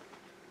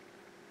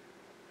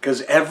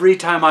 Because every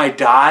time I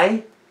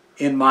die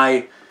in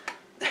my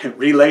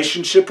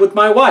relationship with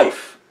my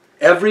wife,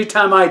 every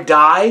time I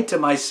die to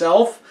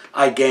myself,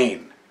 I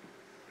gain.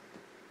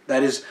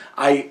 That is,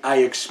 I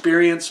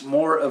experience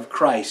more of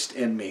Christ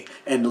in me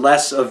and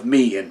less of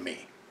me in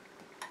me,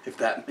 if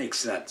that makes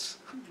sense.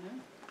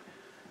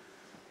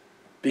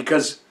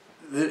 Because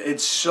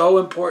it's so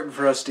important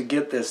for us to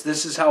get this.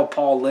 This is how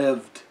Paul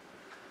lived.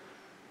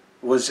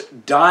 Was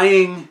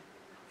dying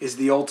is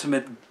the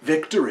ultimate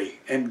victory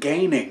and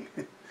gaining.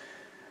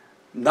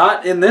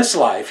 Not in this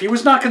life. He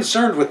was not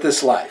concerned with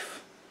this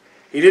life.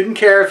 He didn't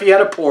care if he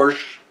had a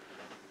Porsche.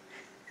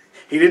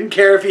 He didn't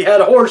care if he had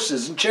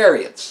horses and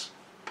chariots.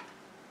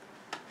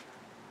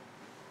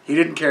 He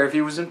didn't care if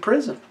he was in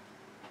prison.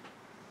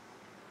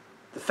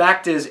 The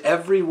fact is,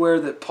 everywhere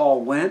that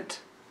Paul went,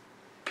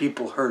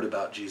 people heard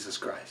about Jesus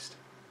Christ.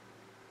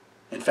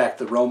 In fact,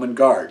 the Roman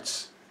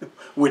guards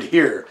would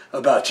hear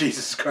about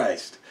Jesus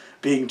Christ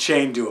being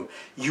chained to him.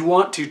 You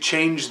want to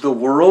change the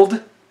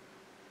world?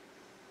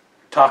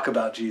 talk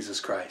about Jesus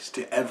Christ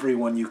to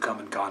everyone you come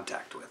in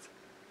contact with.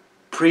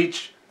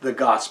 Preach the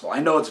gospel. I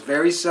know it's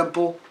very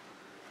simple.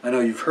 I know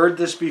you've heard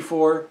this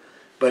before,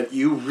 but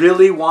you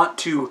really want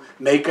to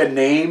make a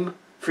name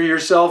for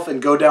yourself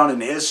and go down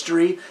in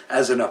history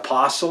as an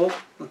apostle?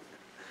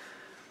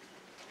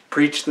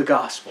 Preach the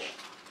gospel.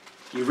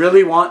 You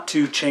really want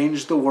to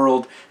change the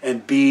world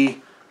and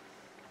be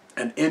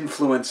an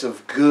influence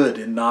of good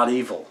and not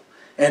evil,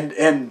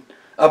 and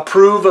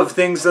approve of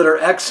things that are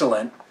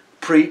excellent.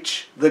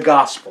 Preach the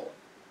gospel.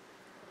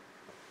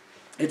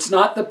 It's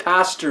not the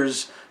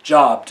pastor's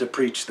job to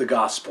preach the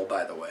gospel,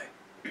 by the way.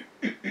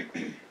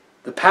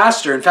 The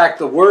pastor, in fact,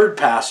 the word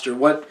pastor,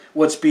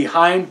 what's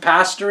behind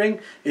pastoring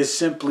is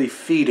simply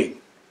feeding.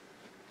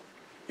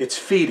 It's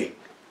feeding.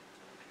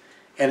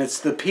 And it's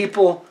the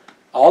people,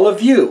 all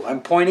of you,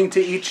 I'm pointing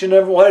to each and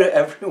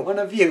every one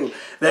of you,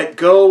 that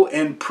go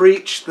and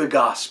preach the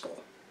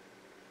gospel.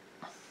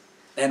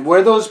 And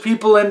where those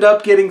people end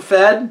up getting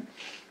fed,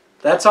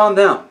 that's on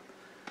them.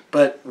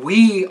 But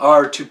we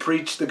are to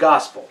preach the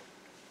gospel.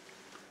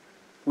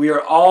 We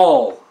are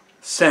all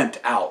sent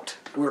out.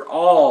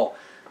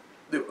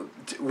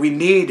 We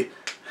need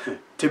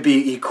to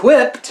be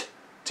equipped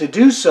to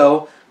do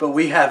so, but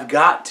we have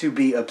got to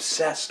be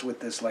obsessed with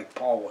this like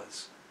Paul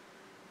was.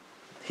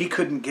 He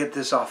couldn't get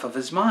this off of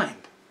his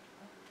mind.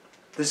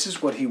 This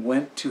is what he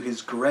went to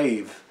his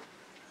grave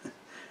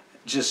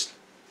just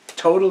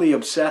totally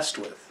obsessed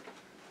with.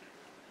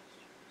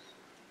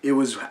 It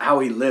was how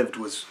he lived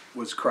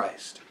was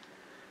Christ.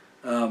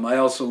 I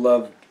also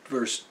love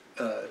verse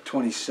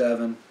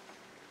 27,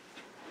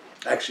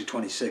 actually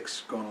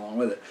 26, going along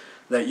with it,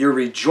 that your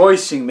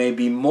rejoicing may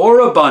be more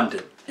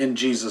abundant in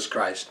Jesus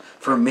Christ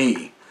for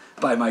me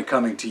by my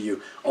coming to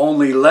you.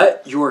 Only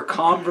let your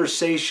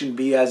conversation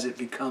be as it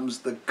becomes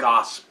the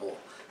gospel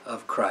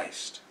of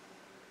Christ.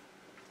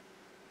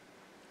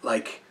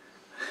 Like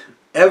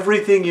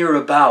everything you're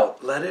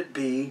about, let it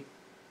be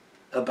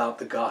about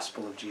the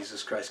gospel of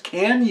Jesus Christ.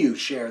 Can you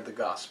share the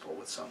gospel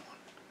with someone?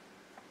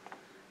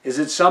 Is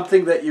it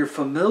something that you're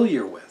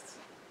familiar with?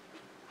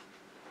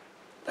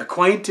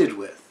 Acquainted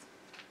with?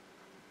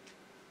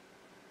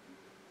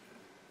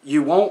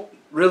 You won't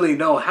really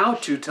know how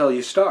to till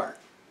you start.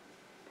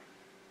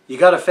 You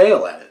got to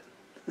fail at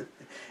it.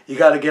 You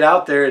got to get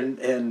out there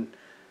and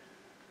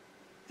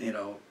you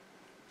know,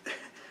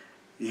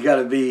 you got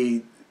to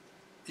be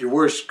your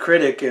worst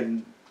critic,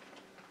 and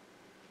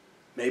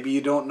maybe you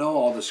don't know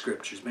all the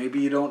scriptures. Maybe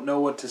you don't know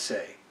what to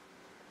say.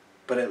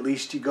 But at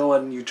least you go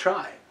and you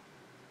try.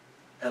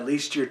 At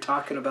least you're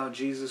talking about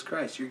Jesus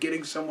Christ. You're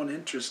getting someone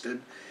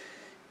interested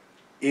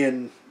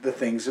in the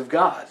things of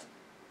God.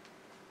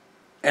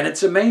 And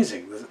it's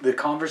amazing, the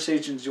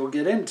conversations you'll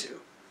get into.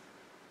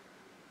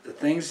 The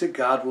things that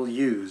God will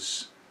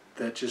use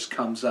that just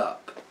comes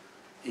up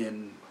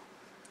and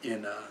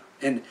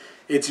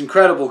it's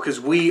incredible because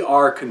we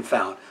are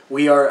confined.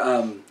 We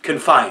are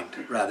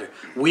confined, rather.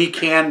 We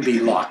can be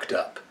locked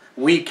up.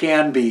 We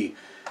can be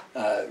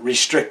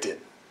restricted.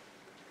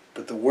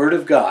 But the Word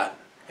of God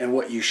and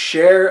what you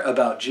share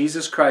about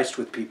Jesus Christ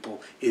with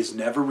people is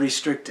never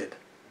restricted.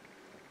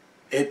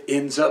 It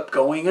ends up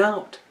going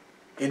out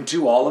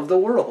into all of the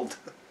world.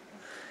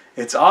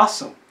 It's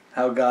awesome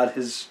how God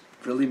has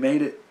really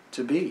made it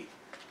to be.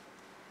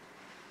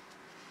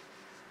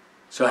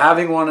 So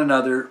having one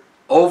another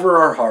over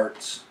our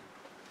hearts,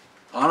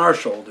 on our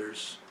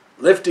shoulders,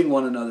 lifting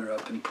one another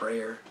up in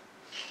prayer,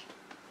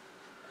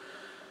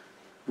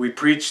 we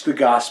preach the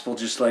gospel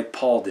just like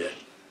Paul did.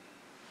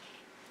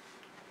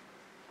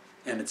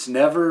 And it's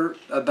never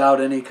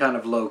about any kind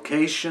of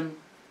location.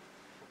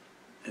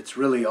 It's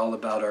really all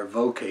about our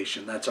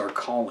vocation. That's our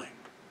calling,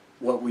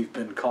 what we've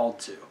been called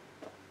to.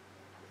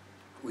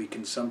 We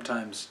can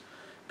sometimes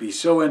be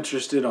so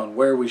interested on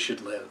where we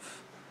should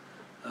live.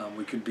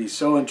 We could be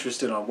so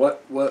interested on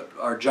what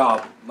our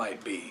job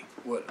might be,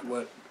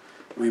 what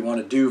we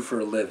want to do for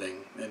a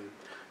living. And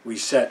we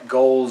set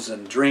goals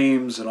and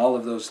dreams and all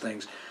of those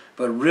things.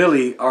 But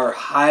really, our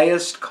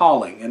highest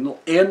calling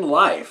in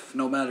life,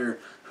 no matter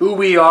who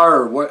we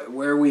are or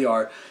where we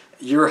are,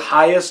 your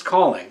highest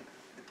calling,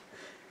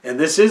 and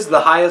this is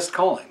the highest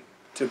calling,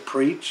 to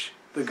preach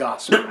the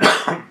gospel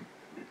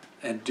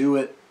and do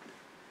it.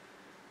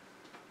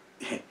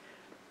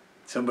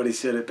 Somebody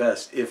said it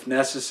best, if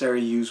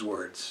necessary, use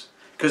words.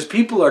 Because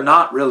people are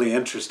not really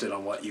interested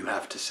on what you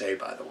have to say,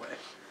 by the way.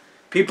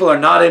 People are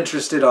not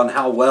interested on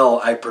how well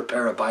I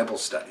prepare a Bible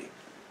study.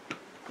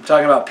 I'm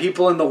talking about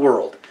people in the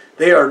world.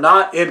 They are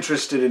not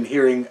interested in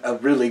hearing a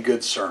really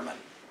good sermon.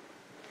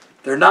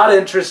 They're not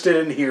interested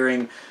in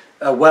hearing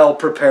a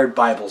well-prepared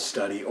Bible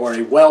study or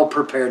a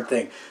well-prepared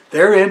thing.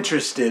 They're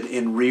interested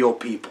in real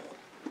people.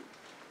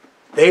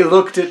 They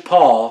looked at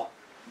Paul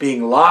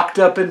being locked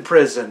up in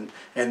prison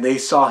and they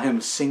saw him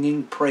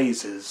singing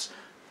praises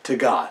to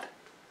God.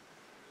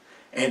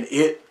 And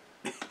it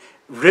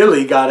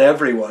really got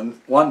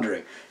everyone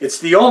wondering. It's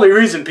the only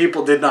reason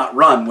people did not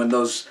run when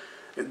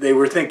they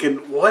were thinking,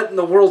 what in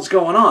the world's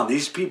going on?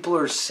 These people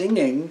are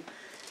singing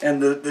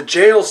and the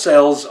jail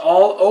cells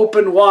all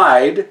open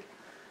wide.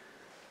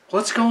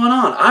 What's going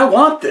on? I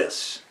want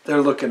this.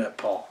 They're looking at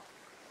Paul.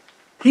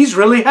 He's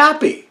really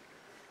happy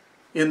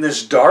in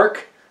this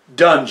dark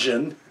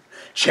dungeon,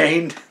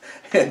 chained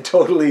and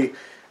totally,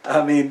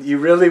 I mean, you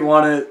really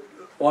want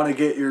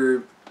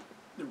to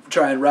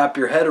try and wrap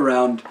your head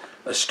around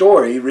a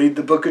story. Read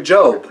the book of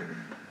Job.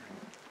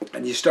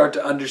 And you start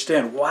to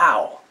understand,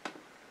 wow,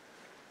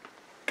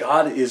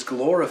 God is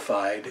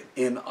glorified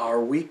in our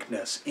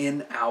weakness,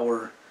 in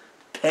our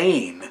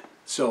pain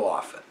so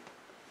often.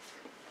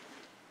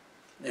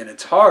 And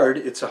it's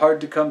hard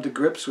to come to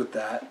grips with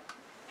that,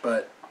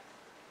 but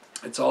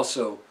it's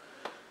also,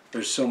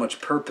 there's so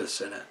much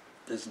purpose in it,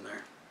 isn't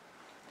there?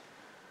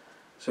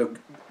 So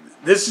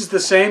this is the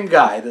same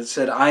guy that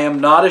said, I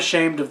am not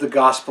ashamed of the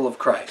gospel of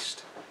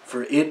Christ,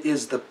 for it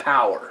is the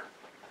power.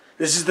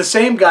 This is the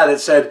same guy that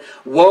said,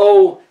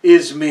 woe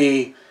is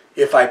me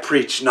if I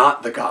preach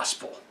not the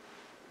gospel.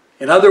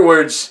 In other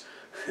words,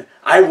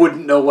 I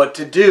wouldn't know what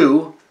to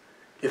do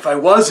if I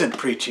wasn't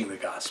preaching the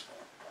gospel.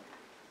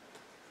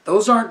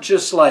 Those aren't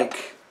just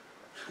like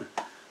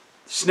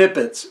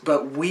snippets,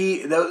 but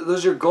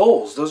those are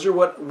goals. Those are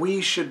what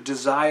we should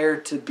desire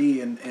to be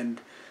and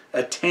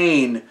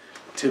attain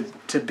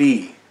to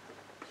be,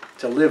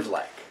 to live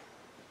like.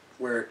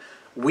 Where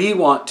we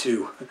want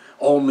to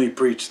only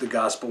preach the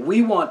gospel.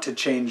 We want to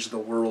change the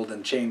world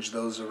and change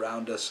those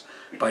around us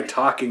by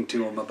talking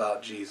to them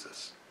about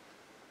Jesus.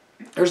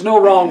 There's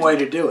no wrong way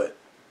to do it.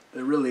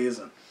 There really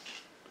isn't.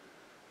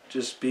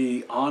 Just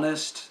be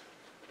honest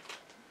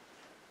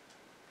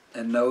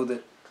and know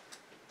that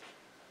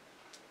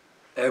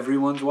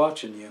everyone's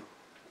watching you.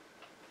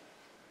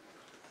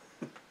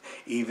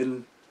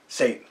 Even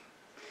Satan.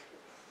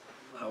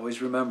 I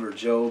always remember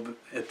Job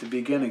at the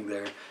beginning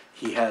there.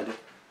 He had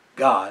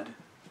God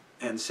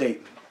and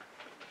Satan.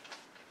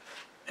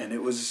 And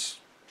it was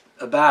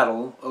a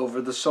battle over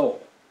the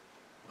soul.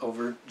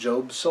 Over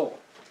Job's soul.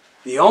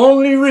 The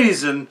only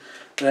reason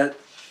that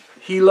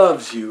he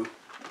loves you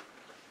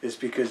is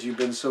because you've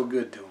been so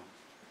good to him.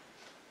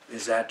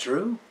 Is that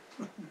true?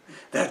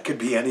 That could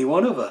be any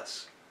one of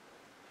us.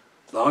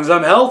 As long as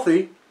I'm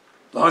healthy,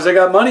 as long as I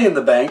got money in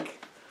the bank,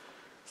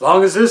 as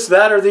long as this,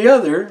 that, or the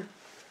other,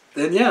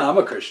 then yeah, I'm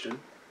a Christian.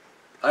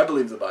 I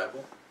believe the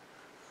Bible.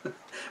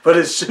 But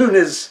as soon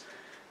as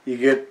you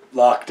get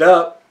locked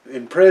up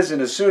in prison,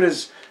 as soon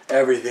as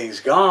everything's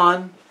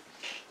gone,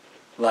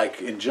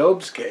 like in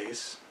Job's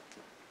case,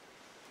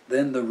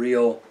 then the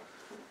real,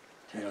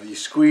 you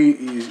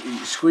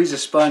squeeze a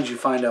sponge, you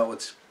find out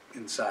what's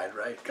inside,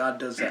 right? God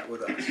does that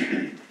with us.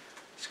 He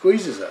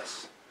squeezes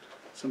us.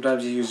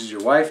 Sometimes he uses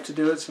your wife to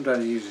do it.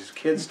 Sometimes he uses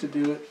kids to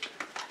do it.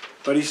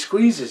 But he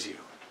squeezes you.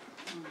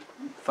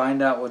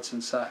 Find out what's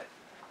inside.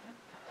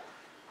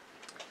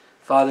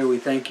 Father, we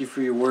thank you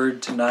for your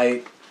word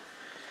tonight.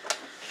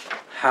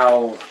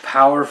 How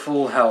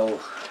powerful, how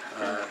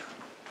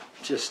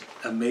just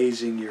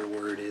amazing your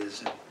word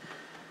is. And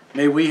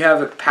may we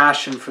have a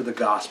passion for the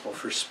gospel,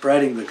 for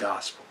spreading the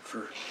gospel,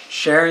 for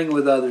sharing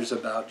with others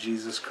about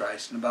Jesus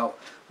Christ and about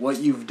what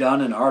you've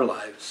done in our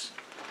lives.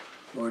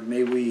 Lord,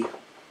 may we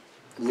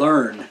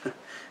learn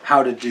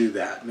how to do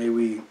that. May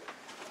we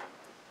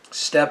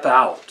step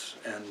out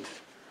and,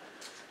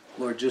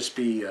 Lord, just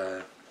be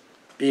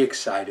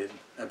excited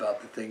about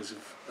the things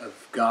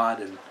of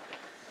God and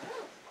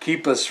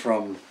keep us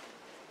from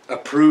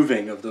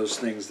approving of those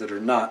things that are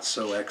not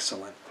so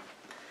excellent.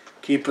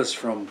 Keep us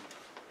from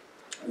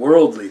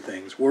worldly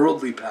things,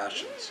 worldly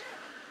passions.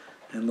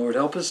 And Lord,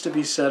 help us to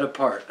be set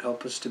apart.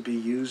 Help us to be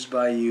used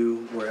by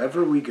you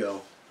wherever we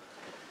go.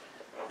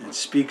 And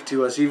speak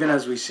to us, even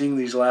as we sing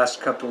these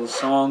last couple of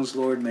songs,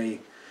 Lord, may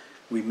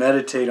we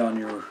meditate on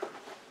your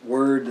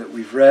word that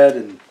we've read,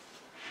 and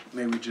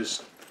may we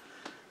just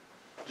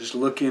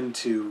look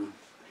into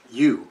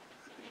you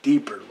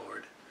deeper,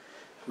 Lord.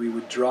 We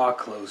would draw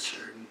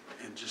closer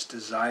and just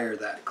desire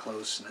that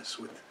closeness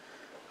with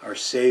our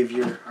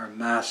Savior, our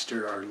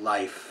Master, our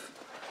life,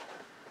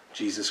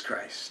 Jesus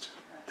Christ.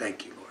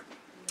 Thank you, Lord.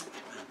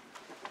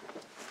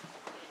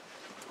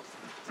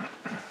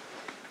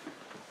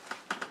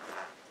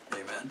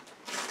 Amen.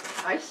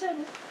 I said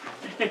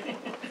it.